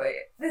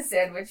 The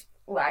sandwich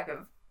lack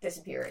of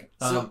disappearing.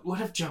 So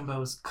what if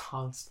Jumbo is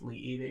constantly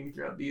eating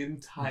throughout the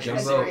entire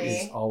Jumbo Agree.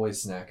 is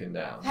always snacking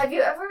down. Have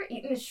you ever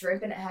eaten a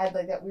shrimp and it had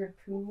like that weird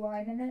poo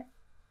line in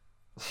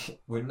it?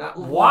 We're not.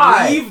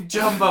 Leave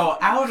Jumbo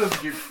out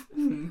of your.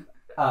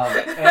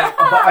 But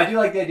I do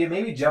like the idea.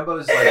 Maybe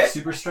Jumbo's like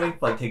super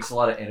strength, like takes a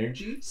lot of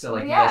energy, so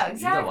like Yeah, he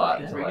has to eat a lot.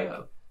 There to, we like,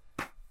 go.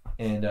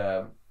 And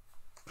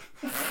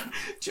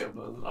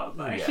Jumbo's not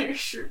my Yeah. hair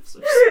shirts,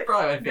 which is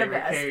probably my favorite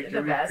best, character the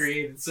we've best.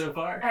 created so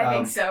far. I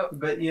think so.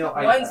 but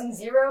I Ones and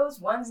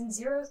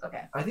zeros.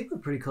 Okay. I think we're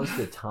pretty close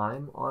to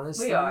time,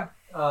 honestly. We are.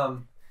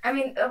 um, I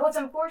mean, what's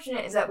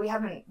unfortunate is that we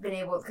haven't been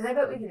able, because I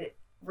bet we could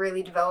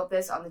really develop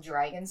this on the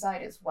dragon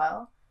side as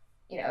well.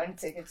 And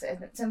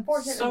it's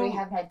unfortunate that we So-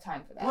 haven't had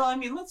time for that. Well, I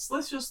mean, let's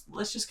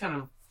just kind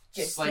of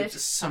Just like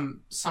this-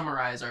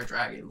 summarize our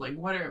dragons. Like,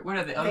 what are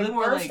they? Are they they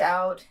more burst like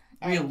out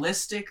and,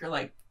 realistic or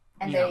like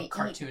and you know, they eat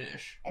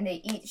cartoonish? and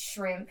they eat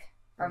shrimp.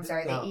 Or, I'm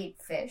sorry, No. they eat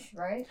fish,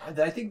 right?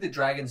 I think the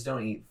dragons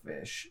don't eat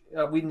fish.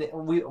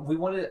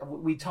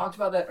 We talked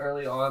about that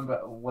early on,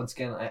 but once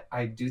again,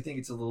 I do think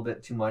it's a little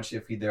bit too much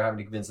if they're having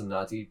to convince them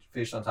not to eat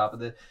fish on top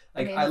of it.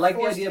 Like I like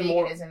the forced idea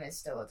more. veganism is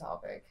still a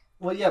topic.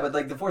 Well, yeah, but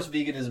like the force of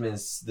veganism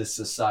is this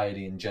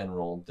society in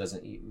general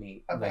doesn't eat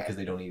meat Okay. because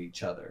they don't eat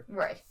each other.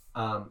 Right.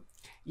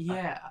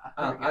 Yeah,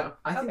 there we go.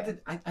 I think Okay.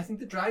 that I think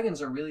the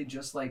dragons are really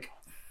just like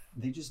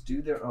they just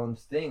do their own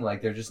thing.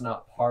 Like they're just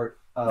not part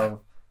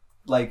of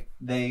like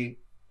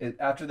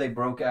after they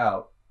broke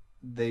out,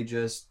 they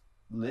just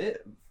live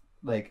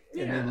like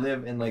and Yeah. they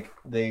live and like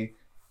they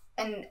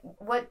And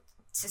what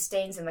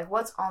sustains them? Like,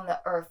 what's on the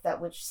earth that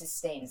which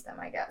sustains them?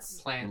 I guess.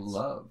 Plants.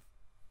 love.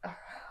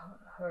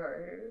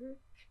 Her.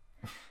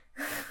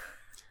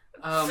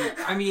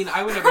 I mean,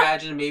 I would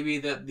imagine maybe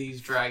that these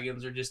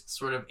dragons are just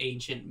sort of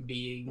ancient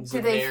beings. Do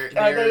and they their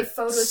are they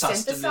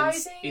sustenance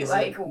photosynthesizing? isn't-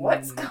 Like,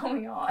 what's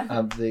going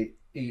on?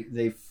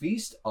 They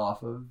feast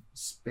off of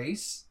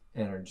space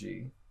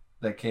energy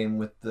that came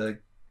with the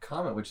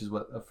comet, which is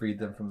what freed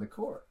them from the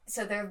core.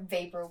 So they're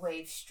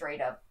vaporwave straight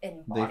up They,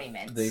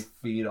 embodiments. they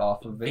feed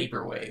off of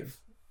Vaporwave.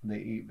 They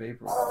eat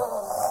vaporwave.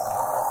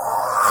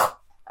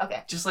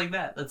 Okay. Just like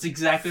that. That's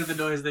exactly the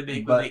noise they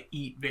make But- when they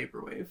eat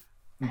vaporwave.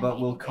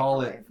 But we'll call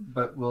Vaporwave. it.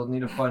 But we'll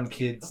need a fun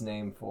kid's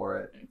name for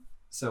it.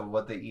 So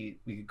what they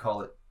eat, we could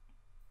call it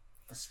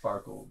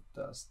sparkle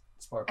dust.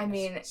 Sparkle. I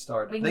mean,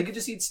 star. we They can- could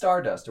just eat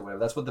stardust or whatever.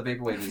 That's what the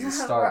vaporwave is. Is We're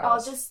stardust.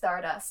 all just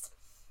stardust.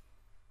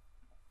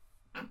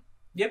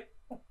 Yep.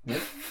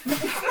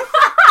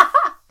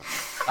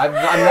 I'm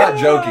not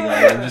joking.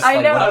 Like, I'm just I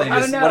like, know, what if, they I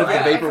just, know, what if I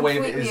the vaporwave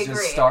completely is just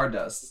agree.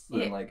 stardust?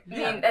 Yeah. And like, I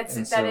mean, that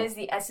And so- is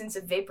the essence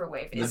of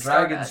vaporwave. the Is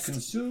dragons stardust.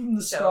 consume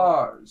the So-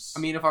 stars. I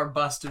mean, if our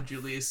bust of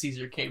Julius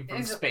Caesar came from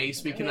Is-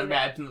 space, we can I mean,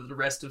 imagine that the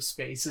rest of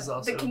space is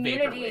also the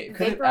community, vaporwave.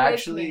 Could it vaporwave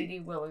actually- community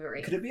will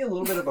agree. could it be a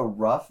little bit of a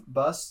rough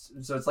bust?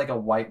 So it's like a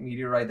white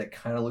meteorite that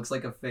kind of looks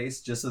like a face,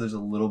 just so there's a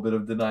little bit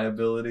of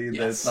deniability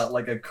that it's Yes. not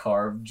like a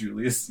carved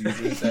Julius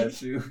Caesar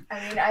statue.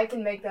 I mean, I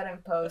can make that in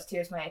post.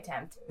 Here's my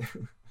attempt.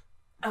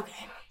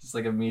 Okay. Just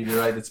like a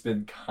meteorite that's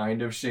been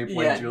kind of shaped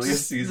like Julius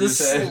just Caesar's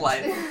the head.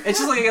 slight- It's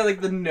just like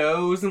the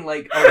nose and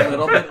like a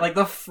little bit, like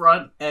the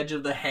front edge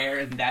of the hair,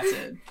 and that's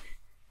it.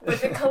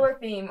 But the color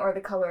theme or the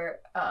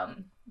color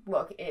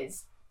look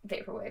is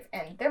vaporwave,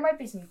 and there might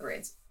be some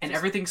grids. And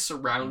everything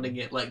surrounding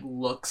it like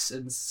looks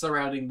and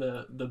surrounding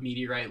the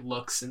meteorite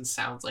looks and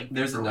sounds like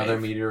There's vaporwave. another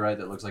meteorite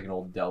that looks like an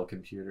old Dell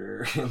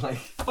computer. Like,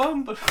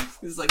 But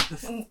it's like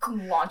the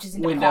Launches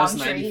into Windows palm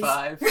trees.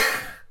 95.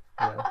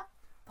 yeah.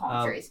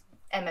 Palm trees.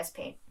 MS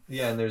Paint.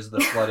 Yeah, and there's the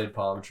flooded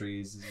palm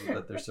trees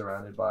that they're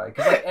surrounded by.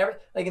 Because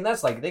and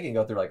that's like they can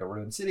go through like a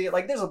ruined city.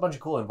 Like there's a bunch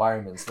of cool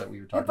environments that we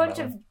were A talking bunch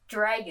about. of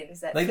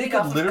dragons that Like they feed could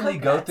off of literally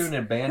go coconuts. through an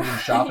abandoned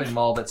shopping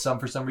mall that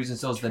for some reason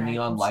still has the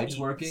neon Dragons lights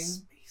in working.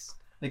 space.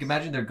 Like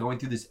imagine they're going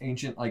through this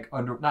ancient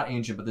not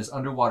ancient, but this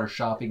underwater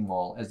shopping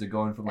mall as they're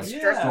going from like A Yeah.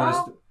 strip store to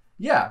mall? store.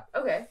 Yeah,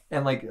 Okay.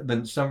 and like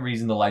then some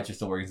reason the lights are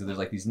still working, so there's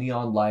like these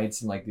neon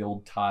lights and like the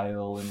old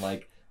tile and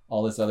like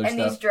all this other And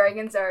stuff. these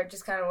dragons are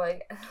just kind of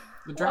like.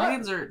 The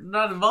dragons are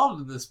not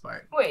involved in this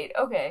part. Wait.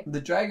 Okay.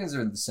 The dragons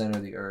are in the center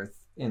of the earth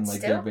in like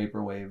Still? their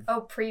vaporwave.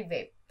 Oh,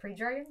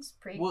 pre-dragons,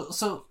 Well,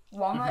 so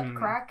walnut Mhm.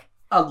 crack.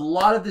 A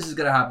lot of this is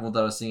gonna happen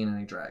without us seeing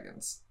any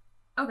dragons.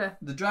 Okay.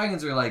 The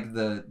dragons are like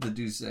the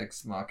Deus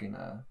Ex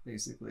Machina,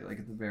 basically, like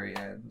at the very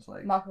end. It's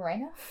like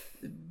Macarena.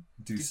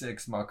 Deus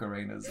Ex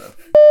Macarena's up.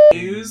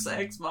 Deus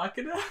Ex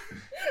Machina.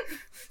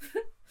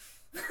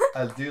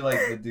 I do like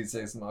the Deus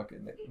Ex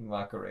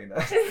Macarena,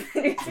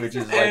 which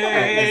is like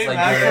Hey, it's like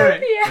Macarena.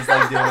 doing, it's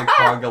like doing a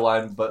conga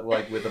line, but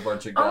like with a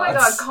bunch of gods. Oh my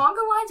god,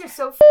 conga lines are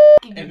so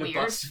fucking And a weird.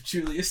 bust of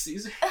Julius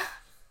Caesar.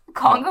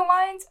 Conga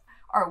lines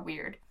are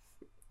weird.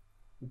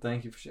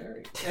 Thank you for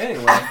sharing.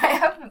 Anyway, I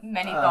have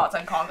many thoughts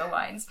on conga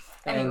lines.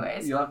 and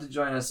Anyways, you'll have to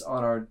join us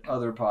on our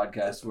other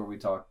podcast where we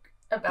talk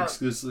about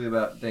exclusively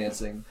about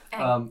dancing.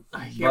 And I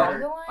But hear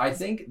conga lines. I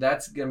think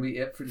that's gonna be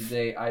it for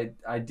today.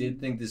 I did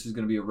think this was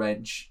gonna be a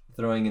wrench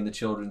throwing in the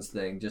children's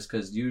thing, just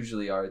because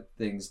usually our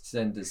things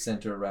tend to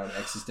center around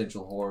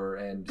existential horror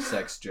and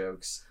sex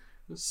jokes.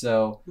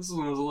 So this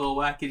one was a little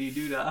wackety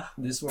doodah.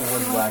 this one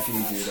was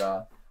wackety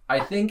doodah. I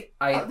think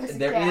there's a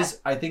there cat.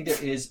 is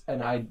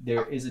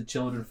there is a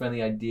children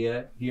friendly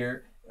idea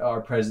here.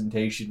 Our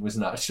presentation was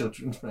not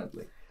children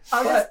friendly,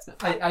 I'll but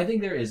just I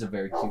think there is a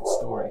very cute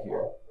story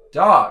here.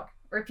 Dog.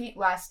 repeat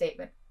last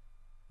statement.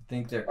 I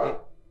think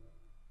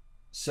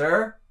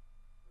Sir?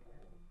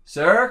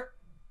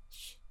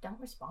 Shh, don't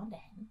respond to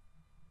him.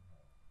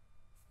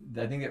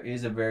 I think there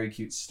is a very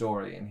cute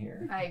story in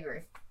here. I agree.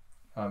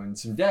 And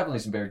definitely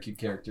some very cute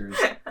characters.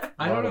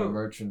 I A don't lot of know.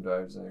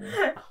 merchandising.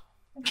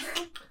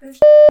 This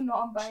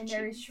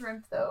non-binary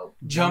shrimp though.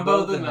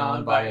 Jumbo the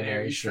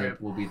non-binary shrimp.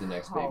 will be the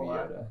next Baby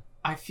Yoda.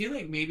 I feel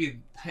like maybe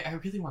I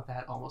really want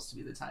that almost to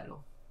be the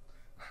title.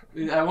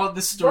 I want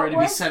this story What to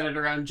be was- centered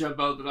around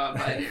Jumbo the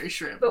non-binary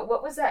shrimp. But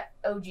what was that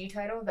OG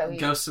title that we?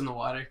 Ghosts in the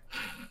water.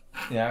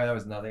 Yeah, that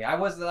was nothing. I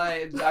was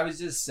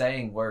just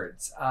saying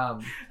words. I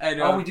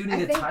know. Oh, we do need I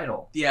a think-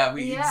 title. Yeah,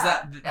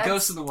 Yeah, that's-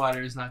 Ghosts in the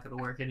water is not going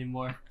to work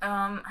anymore.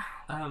 Um.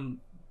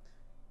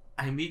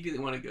 I immediately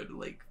want to go to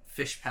like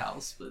Fish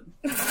Pals, but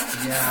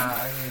Yeah,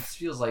 I mean, it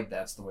feels like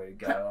that's the way to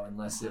go,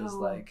 unless it was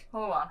like.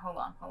 Hold on.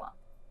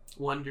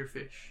 Wonder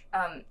Fish.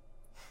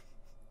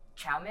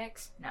 Chow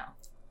mix? No.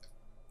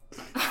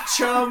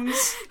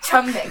 Chums.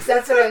 Chum mix.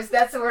 That's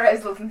the word I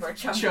was looking for.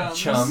 Chum. Chums.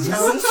 Chums.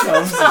 Chums.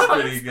 Chums is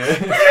pretty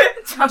good.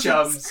 Chums.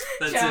 Chums.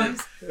 That's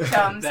Chums. it.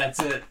 Chums. That's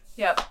it.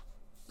 Yep.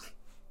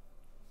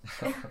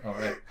 All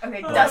right.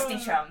 Okay. Dusty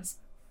chums.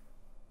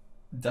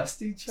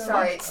 Dusty Chums?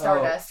 Sorry,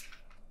 Stardust.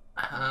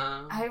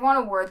 I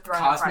want a word thrown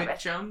in front Cosmic of it.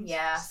 Chums.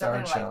 Yeah,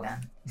 Star something Chum. like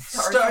that.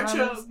 Star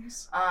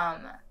Chums.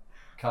 Chums.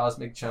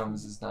 Cosmic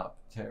Chums is not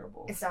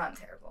terrible. It's not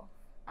terrible.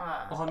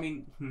 Well, I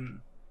mean,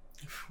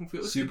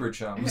 Super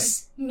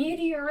Chums.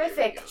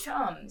 Meteorific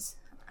chums.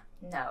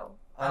 No.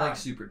 I like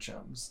Super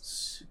Chums.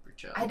 Super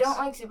Chums. I don't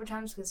like super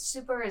chums because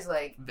super is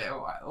like.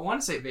 I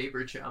want to say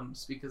Vapor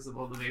Chums because of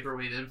all the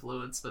vaporwave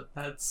influence, but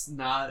that's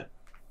not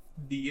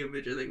the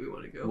image I think we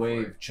want to go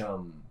Wave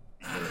Chum.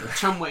 for.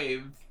 Chum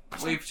Wave.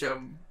 Wave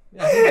Chum.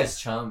 Yeah, I think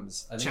it's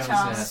Chums. I think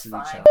Chums. it's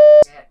gonna have to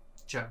be Fine.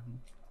 Chum.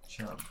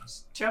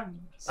 Chums.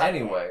 Chums.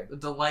 Anyway, A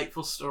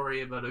delightful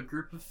story about a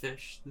group of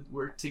fish that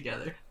work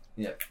together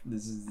yeah,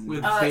 this is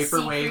with Sea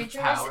vaporwave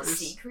creatures. powers.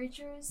 Sea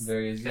creatures.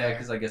 very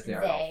because I guess they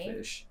are all They.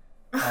 fish.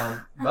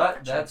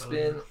 But that's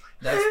been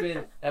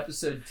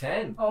episode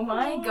 10 Oh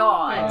my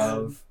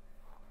god.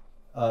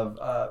 of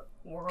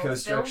World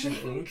Construction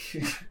building.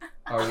 Inc.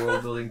 Our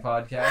world building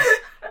podcast.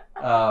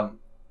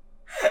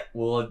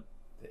 We'll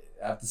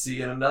have to see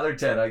you in another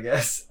 10, I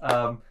guess.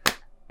 And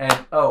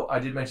I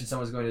did mention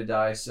someone's going to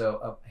die,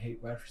 so hey,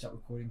 right after we start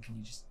recording, can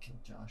you just kill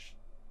Josh?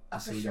 Oh,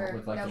 Just for we sure. don't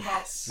look like No a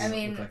problem. we I don't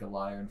mean- look like a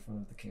liar in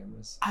front of the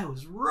cameras. I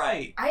was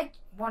right. I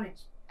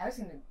was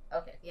gonna.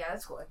 Okay, yeah,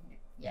 that's cool. I can do.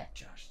 Yeah.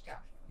 Josh, Josh.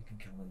 you can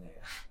kill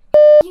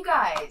Linnea. You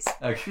guys,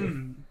 Okay.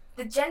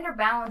 the gender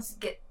balance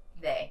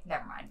they.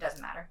 Never mind.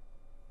 Doesn't matter.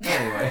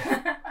 Anyway.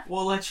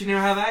 We'll let you know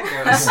how that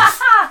goes.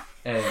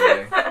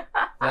 Anyway,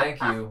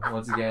 thank you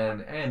once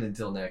again, and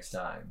until next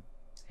time,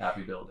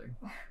 happy building.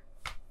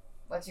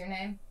 What's your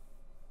name?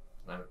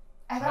 I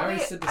thought already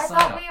we. said the I sign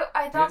thought up. we. I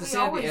You have thought to we say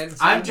at the always. end.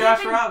 I'm Josh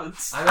Even-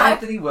 Robbins. I'm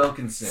Anthony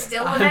Wilkinson.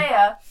 Still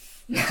Linnea.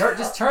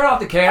 Just turn off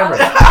the camera. Oh,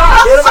 Get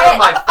him out of shit.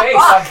 my face.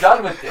 I'm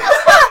done with this.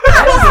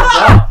 That is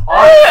enough,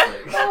 honestly.